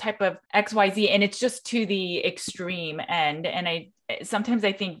or this type of XYZ. And it's just to the extreme end. And sometimes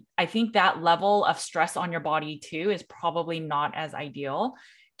I think that level of stress on your body too is probably not as ideal.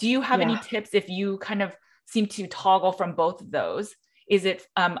 Do you have any tips if you kind of seem to toggle from both of those? Is it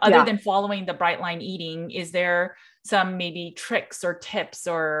other than following the bright line eating, is there some maybe tricks or tips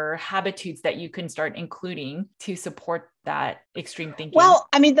or habitudes that you can start including to support that extreme thinking? Well,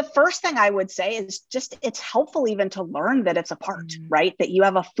 I mean, the first thing I would say is just, it's helpful even to learn that it's a part, right? That you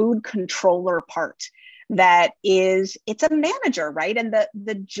have a food controller part. It's a manager, right? And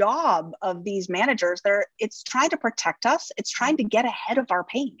the job of these managers, it's trying to protect us. It's trying to get ahead of our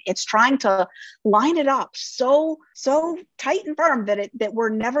pain. It's trying to line it up so tight and firm that we're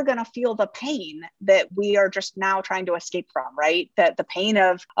never going to feel the pain that we are just now trying to escape from, right? That the pain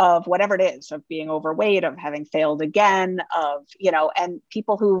of whatever it is, of being overweight, of having failed again, of, and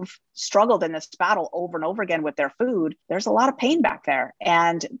people who've struggled in this battle over and over again with their food, there's a lot of pain back there.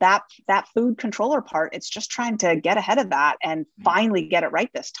 And that food controller part, it's just trying to get ahead of that and finally get it right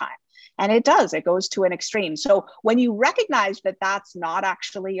this time. And it goes to an extreme. So when you recognize that that's not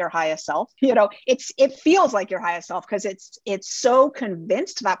actually your highest self, it feels like your highest self because it's so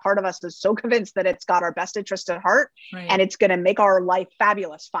convinced, that part of us is so convinced that it's got our best interest at heart, and it's going to make our life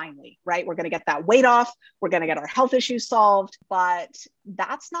fabulous finally, right? We're going to get that weight off. We're going to get our health issues solved, but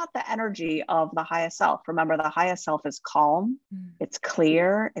that's not the energy of the highest self. Remember, the highest self is calm. It's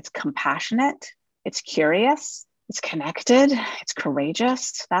clear. It's compassionate. It's curious. It's connected, it's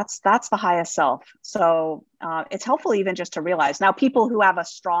courageous. That's the highest self. So it's helpful even just to realize. Now, people who have a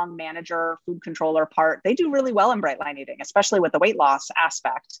strong manager, food controller part, they do really well in bright line eating, especially with the weight loss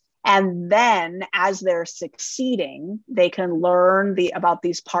aspect. And then as they're succeeding, they can learn about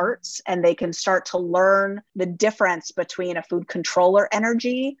these parts, and they can start to learn the difference between a food controller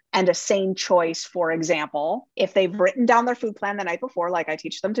energy and a sane choice. For example, if they've written down their food plan the night before, like I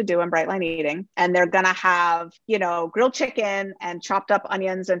teach them to do in bright line eating, and they're going to have, grilled chicken and chopped up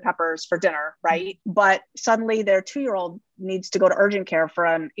onions and peppers for dinner, right? But suddenly their 2-year-old needs to go to urgent care for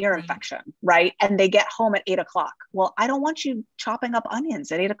an ear infection, right? And they get home at 8:00. Well, I don't want you chopping up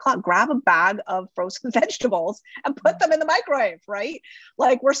onions at 8:00. Grab a bag of frozen vegetables and put them in the microwave, right?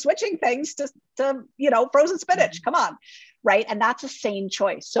 Like, we're switching things to frozen spinach. Come on. Right. And that's a sane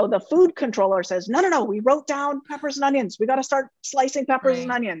choice. So the food controller says, no, we wrote down peppers and onions. We got to start slicing peppers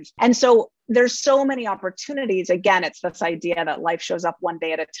and onions. And so there's so many opportunities. Again, it's this idea that life shows up one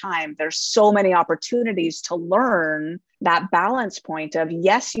day at a time. There's so many opportunities to learn that balance point of,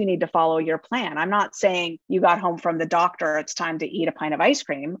 yes, you need to follow your plan. I'm not saying you got home from the doctor, it's time to eat a pint of ice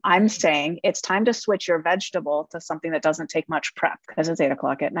cream. I'm saying it's time to switch your vegetable to something that doesn't take much prep because it's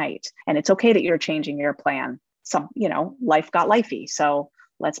 8:00 at night. And it's okay that you're changing your plan. Life got lifey. So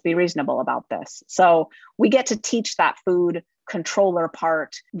let's be reasonable about this. So we get to teach that food controller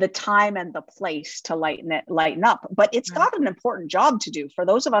part, the time and the place to lighten up. But it's got an important job to do. For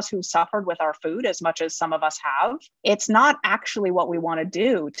those of us who suffered with our food as much as some of us have, it's not actually what we want to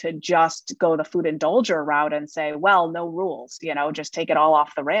do, to just go the food indulger route and say, well, no rules, just take it all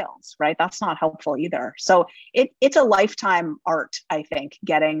off the rails, right? That's not helpful either. So it's a lifetime art, I think,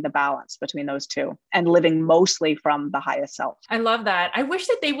 getting the balance between those two and living mostly from the highest self. I love that. I wish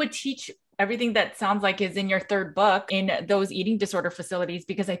that they would teach everything that sounds like is in your third book in those eating disorder facilities,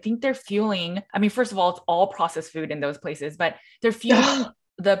 because I think they're fueling, first of all, it's all processed food in those places, but they're fueling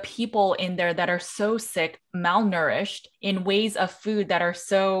the people in there that are so sick, malnourished in ways of food that are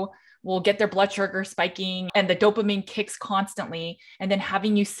so will get their blood sugar spiking and the dopamine kicks constantly. And then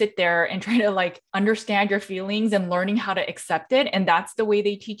having you sit there and try to like understand your feelings and learning how to accept it. And that's the way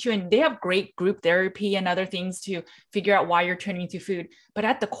they teach you. And they have great group therapy and other things to figure out why you're turning to food. But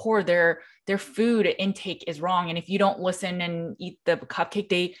at the core, their food intake is wrong. And if you don't listen and eat the cupcake,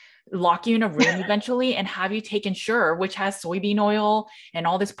 they lock you in a room eventually and have you take Ensure, which has soybean oil and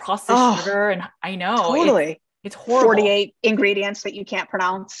all this processed sugar. And I know totally. It's horrible. 48 ingredients that you can't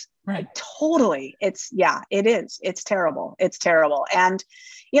pronounce. Right. Totally. It is. It's terrible. It's terrible. And,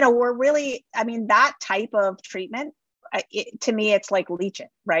 we're really, that type of treatment, to me, it's like leeching,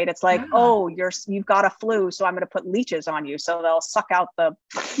 right? It's like, you've got a flu, so I'm going to put leeches on you, so they'll suck out the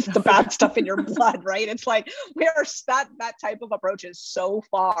bad stuff in your blood, right? It's like that type of approach is so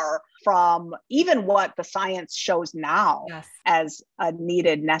far from even what the science shows now as a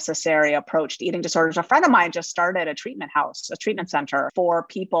needed, necessary approach to eating disorders. A friend of mine just started a treatment center for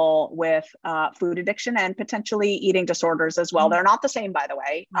people with food addiction and potentially eating disorders as well. They're not the same, by the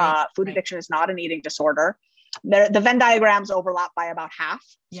way. Food addiction is not an eating disorder. The Venn diagrams overlap by about half.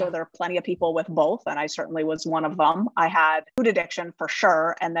 So there are plenty of people with both. And I certainly was one of them. I had food addiction for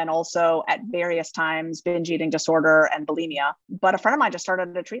sure. And then also at various times, binge eating disorder and bulimia. But a friend of mine just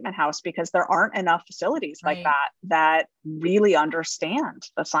started a treatment house because there aren't enough facilities like that really understand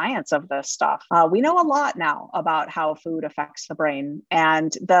the science of this stuff. We know a lot now about how food affects the brain.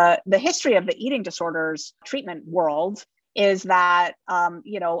 And the history of the eating disorders treatment world is that,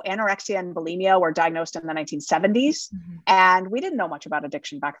 anorexia and bulimia were diagnosed in the 1970s. And we didn't know much about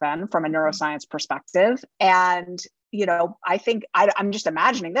addiction back then from a neuroscience perspective. And, I think I'm just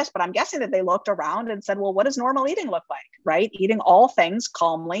imagining this, but I'm guessing that they looked around and said, well, what does normal eating look like, right? Eating all things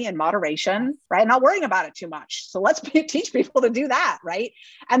calmly in moderation, right? Not worrying about it too much. So let's teach people to do that, right?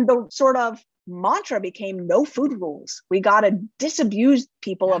 And the sort of mantra became no food rules. We got to disabuse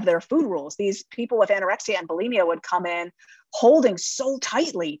people of their food rules. These people with anorexia and bulimia would come in holding so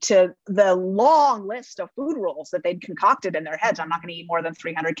tightly to the long list of food rules that they'd concocted in their heads. I'm not going to eat more than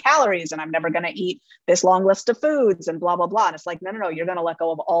 300 calories and I'm never going to eat this long list of foods and blah, blah, blah. And it's like, no, you're going to let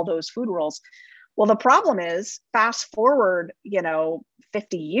go of all those food rules. Well, the problem is fast forward,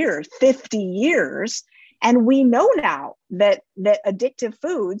 50 years, and we know now that addictive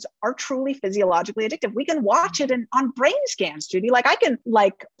foods are truly physiologically addictive. We can watch it on brain scans, Judy. Like I can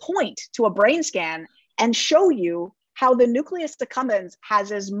point to a brain scan and show you how the nucleus accumbens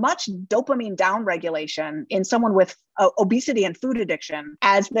has as much dopamine downregulation in someone with obesity and food addiction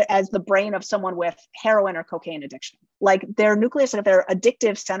as the brain of someone with heroin or cocaine addiction. Like their nucleus and their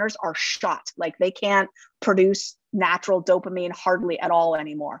addictive centers are shot. Like they can't produce natural dopamine hardly at all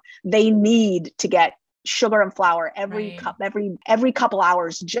anymore. They need to get sugar and flour every couple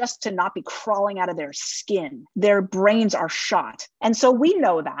hours just to not be crawling out of their skin. Their brains are shot. And so we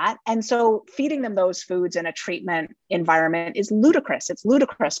know that. And so feeding them those foods in a treatment environment is ludicrous. It's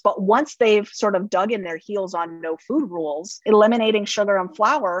ludicrous. But once they've sort of dug in their heels on no food rules, eliminating sugar and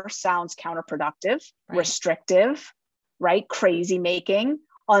flour sounds counterproductive, restrictive, right? Crazy making,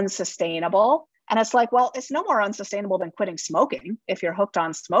 unsustainable. And it's like, well, it's no more unsustainable than quitting smoking if you're hooked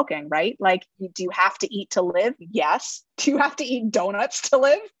on smoking, right? Like, do you have to eat to live? Yes. Do you have to eat donuts to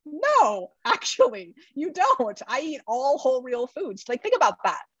live? No, actually, you don't. I eat all whole real foods. Like, think about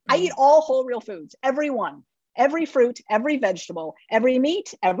that. I eat all whole real foods, every one. Every fruit, every vegetable, every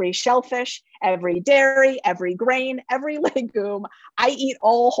meat, every shellfish, every dairy, every grain, every legume. I eat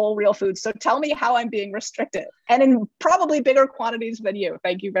all whole real foods. So tell me how I'm being restricted, and in probably bigger quantities than you.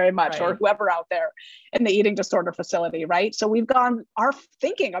 Thank you very much. Or whoever out there in the eating disorder facility, right? So our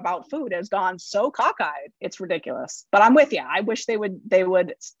thinking about food has gone so cockeyed. It's ridiculous, but I'm with you. I wish they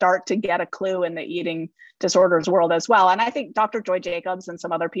would start to get a clue in the eating disorders world as well. And I think Dr. Joy Jacobs and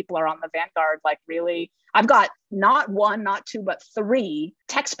some other people are on the vanguard, like really. I've got not one, not two, but 3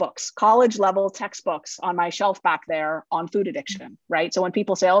 textbooks, college level textbooks on my shelf back there on food addiction, right? So when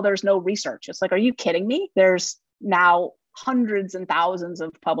people say, oh, there's no research, it's like, are you kidding me? There's now hundreds and thousands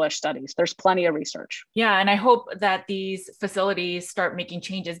of published studies. There's plenty of research. Yeah. And I hope that these facilities start making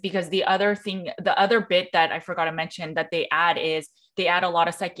changes, because the other bit that I forgot to mention that they add a lot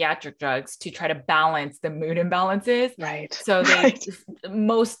of psychiatric drugs to try to balance the mood imbalances. Right. So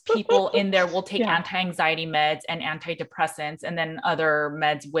most people in there will take anti-anxiety meds and antidepressants and then other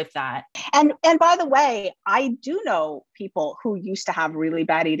meds with that. And by the way, I do know people who used to have really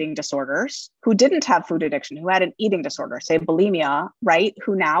bad eating disorders, who didn't have food addiction, who had an eating disorder, say bulimia, right?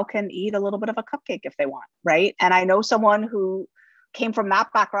 Who now can eat a little bit of a cupcake if they want, right? And I know someone who came from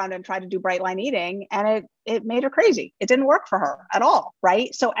that background and tried to do bright line eating, and it made her crazy. It didn't work for her at all.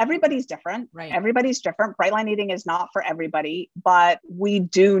 Right. So everybody's different. Right. Everybody's different. Bright line eating is not for everybody, but we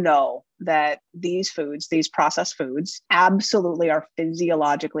do know that these foods, these processed foods, absolutely are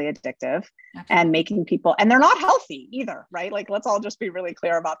physiologically addictive. Absolutely. And making people, and they're not healthy either, right? Like, let's all just be really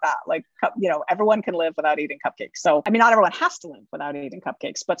clear about that. Like, everyone can live without eating cupcakes. So, I mean, not everyone has to live without eating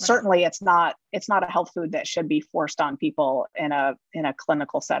cupcakes, but certainly it's not a health food that should be forced on people in a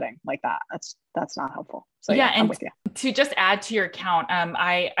clinical setting like that. That's not helpful. So yeah, and I'm with you. To just add to your count,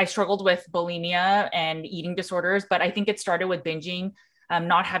 I struggled with bulimia and eating disorders, but I think it started with binging.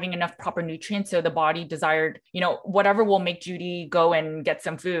 Not having enough proper nutrients. So the body desired, whatever will make Judy go and get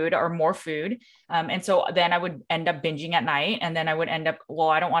some food or more food. And so then I would end up binging at night, and then I would end up,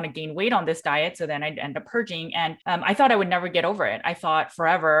 I don't want to gain weight on this diet. So then I'd end up purging. And I thought I would never get over it. I thought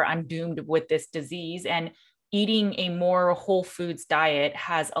forever I'm doomed with this disease. And eating a more whole foods diet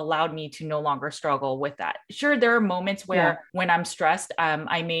has allowed me to no longer struggle with that. Sure, there are moments where when I'm stressed,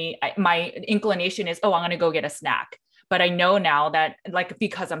 my inclination is, I'm going to go get a snack. But I know now that, like,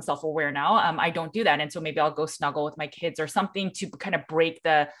 because I'm self-aware now, I don't do that. And so maybe I'll go snuggle with my kids or something to kind of break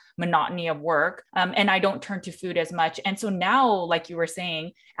the monotony of work. And I don't turn to food as much. And so now, like you were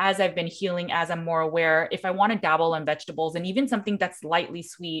saying, as I've been healing, as I'm more aware, if I want to dabble in vegetables and even something that's lightly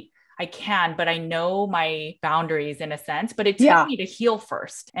sweet, I can, but I know my boundaries in a sense, but it took me to heal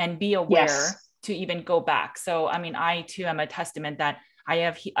first and be aware to even go back. So, I mean, I too am a testament that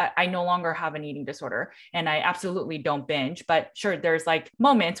I no longer have an eating disorder, and I absolutely don't binge, but sure, there's like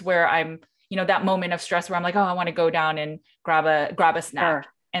moments where I'm, that moment of stress where I'm like, I want to go down and grab a snack.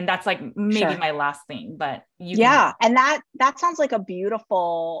 Sure. And that's like maybe my last thing, but and that sounds like a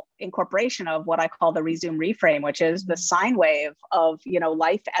beautiful incorporation of what I call the resume reframe, which is the sine wave of,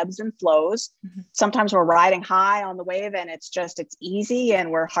 life ebbs and flows. Mm-hmm. Sometimes we're riding high on the wave and it's easy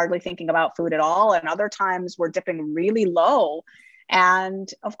and we're hardly thinking about food at all. And other times we're dipping really low. And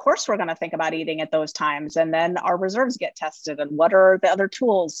of course, we're going to think about eating at those times. And then our reserves get tested. And what are the other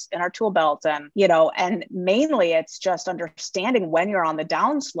tools in our tool belt? And, and mainly it's just understanding when you're on the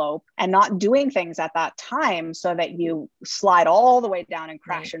downslope and not doing things at that time so that you slide all the way down and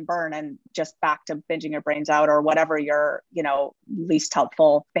crash and burn and just back to binging your brains out or whatever your, least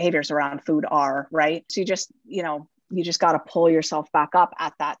helpful behaviors around food are. Right. So you just got to pull yourself back up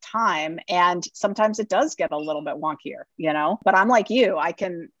at that time. And sometimes it does get a little bit wonkier, but I'm like you, I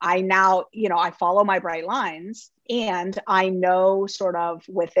follow my bright lines and I know sort of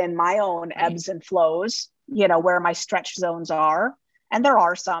within my own ebbs and flows, where my stretch zones are. And there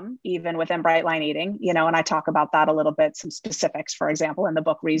are some even within bright line eating, and I talk about that a little bit, some specifics, for example, in the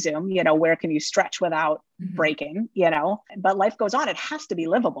book Resume, where can you stretch without breaking, but life goes on. It has to be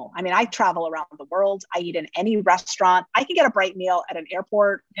livable. I mean, I travel around the world. I eat in any restaurant. I can get a bright meal at an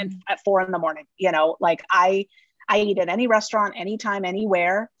airport at 4 a.m, like I eat at any restaurant, anytime,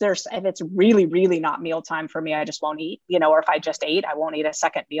 anywhere. If it's really, really not mealtime for me, I just won't eat, or if I just ate, I won't eat a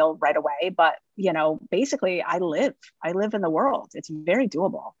second meal right away. But, basically I live in the world. It's very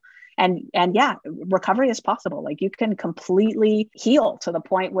doable. And recovery is possible. Like you can completely heal to the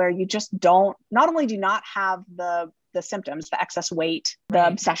point where you just not only do you not have the symptoms, the excess weight, the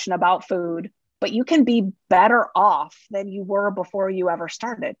obsession about food, but you can be better off than you were before you ever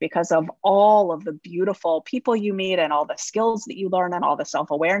started because of all of the beautiful people you meet and all the skills that you learn and all the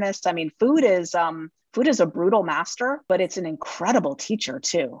self-awareness. I mean, food is a brutal master, but it's an incredible teacher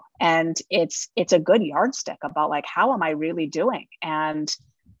too. And it's a good yardstick about like, how am I really doing? And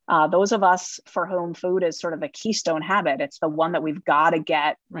those of us for whom food is sort of a keystone habit, it's the one that we've got to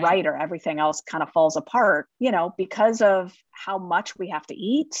get right or everything else kind of falls apart, because of how much we have to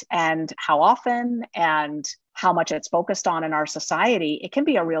eat and how often and how much it's focused on in our society. It can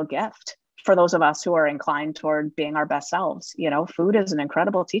be a real gift for those of us who are inclined toward being our best selves. Food is an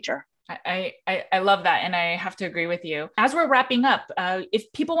incredible teacher. I love that. And I have to agree with you. As we're wrapping up, if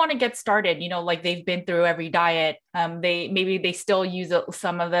people want to get started, like they've been through every diet, they still use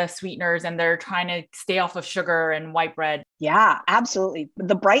some of the sweeteners and they're trying to stay off of sugar and white bread. Yeah, absolutely.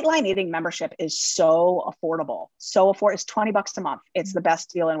 The Bright Line Eating membership is so affordable. It's $20 a month. It's the best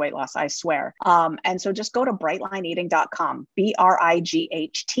deal in weight loss, I swear. And so just go to brightlineeating.com,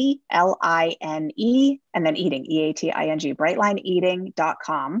 BRIGHTLINE, and then eating, EATING,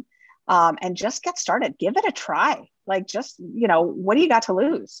 brightlineeating.com. And just get started. Give it a try. Like just, what do you got to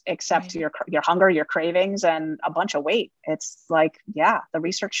lose except your hunger, your cravings, and a bunch of weight? It's like, the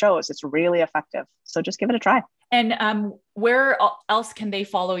research shows it's really effective. So just give it a try. And where else can they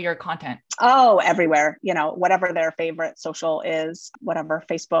follow your content? Oh, everywhere, whatever their favorite social is, whatever,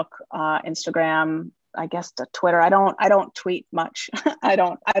 Facebook, Instagram, I guess to Twitter. I don't tweet much. I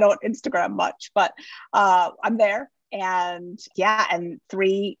don't Instagram much, but I'm there. And yeah, and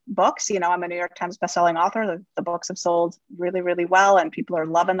 3 books, I'm a New York Times bestselling author. The books have sold really, really well and people are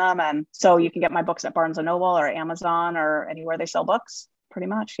loving them. And so you can get my books at Barnes & Noble or Amazon or anywhere they sell books. Pretty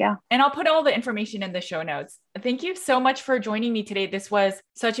much. Yeah. And I'll put all the information in the show notes. Thank you so much for joining me today. This was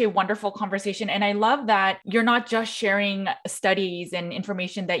such a wonderful conversation. And I love that you're not just sharing studies and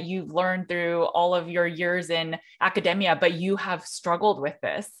information that you've learned through all of your years in academia, but you have struggled with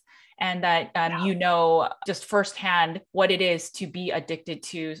this. And that you know just firsthand what it is to be addicted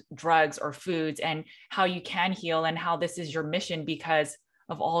to drugs or foods and how you can heal and how this is your mission because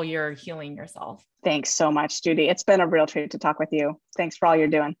of all your healing yourself. Thanks so much, Judy. It's been a real treat to talk with you. Thanks for all you're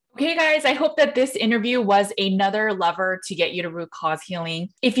doing. Okay, guys, I hope that this interview was another lever to get you to root cause healing.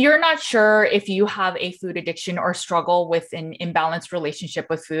 If you're not sure if you have a food addiction or struggle with an imbalanced relationship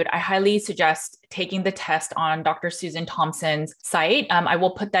with food, I highly suggest taking the test on Dr. Susan Thompson's site. I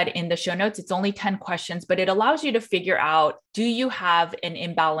will put that in the show notes. It's only 10 questions, but it allows you to figure out, do you have an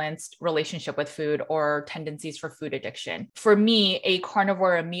imbalanced relationship with food or tendencies for food addiction? For me, a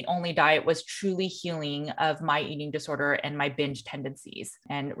carnivore, a meat-only diet was truly healing of my eating disorder and my binge tendencies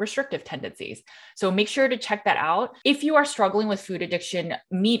and restrictive tendencies. So make sure to check that out. If you are struggling with food addiction,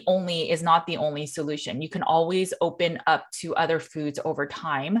 meat only is not the only solution. You can always open up to other foods over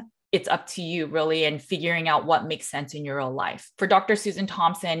time. It's up to you really and figuring out what makes sense in your own life. For Dr. Susan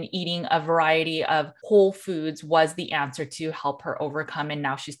Thompson, eating a variety of whole foods was the answer to help her overcome, and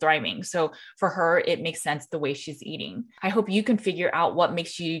now she's thriving. So for her, it makes sense the way she's eating. I hope you can figure out what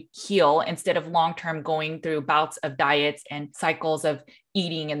makes you heal instead of long-term going through bouts of diets and cycles of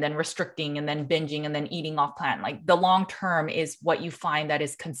eating and then restricting and then binging and then eating off plan. Like the long term is what you find that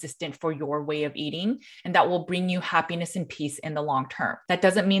is consistent for your way of eating, and that will bring you happiness and peace in the long term. That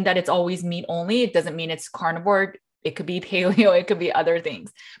doesn't mean that it's always meat only. It doesn't mean it's carnivore. It could be paleo, it could be other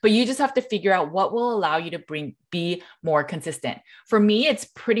things, but you just have to figure out what will allow you to be more consistent. For me, it's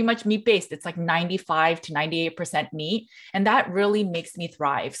pretty much meat-based. It's like 95 to 98% meat. And that really makes me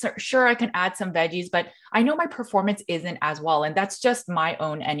thrive. So sure, I can add some veggies, but I know my performance isn't as well. And that's just my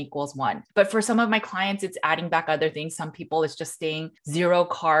own N=1. But for some of my clients, it's adding back other things. Some people, it's just staying 0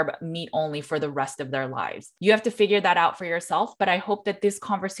 carb meat only for the rest of their lives. You have to figure that out for yourself. But I hope that this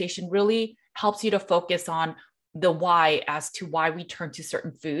conversation really helps you to focus on the why as to why we turn to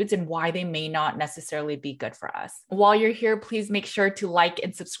certain foods and why they may not necessarily be good for us. While you're here, please make sure to like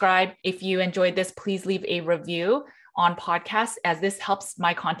and subscribe. If you enjoyed this, please leave a review on podcasts, as this helps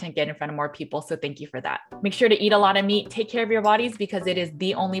my content get in front of more people. So thank you for that. Make sure to eat a lot of meat, take care of your bodies, because it is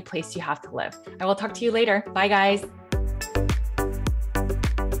the only place you have to live. I will talk to you later. Bye, guys.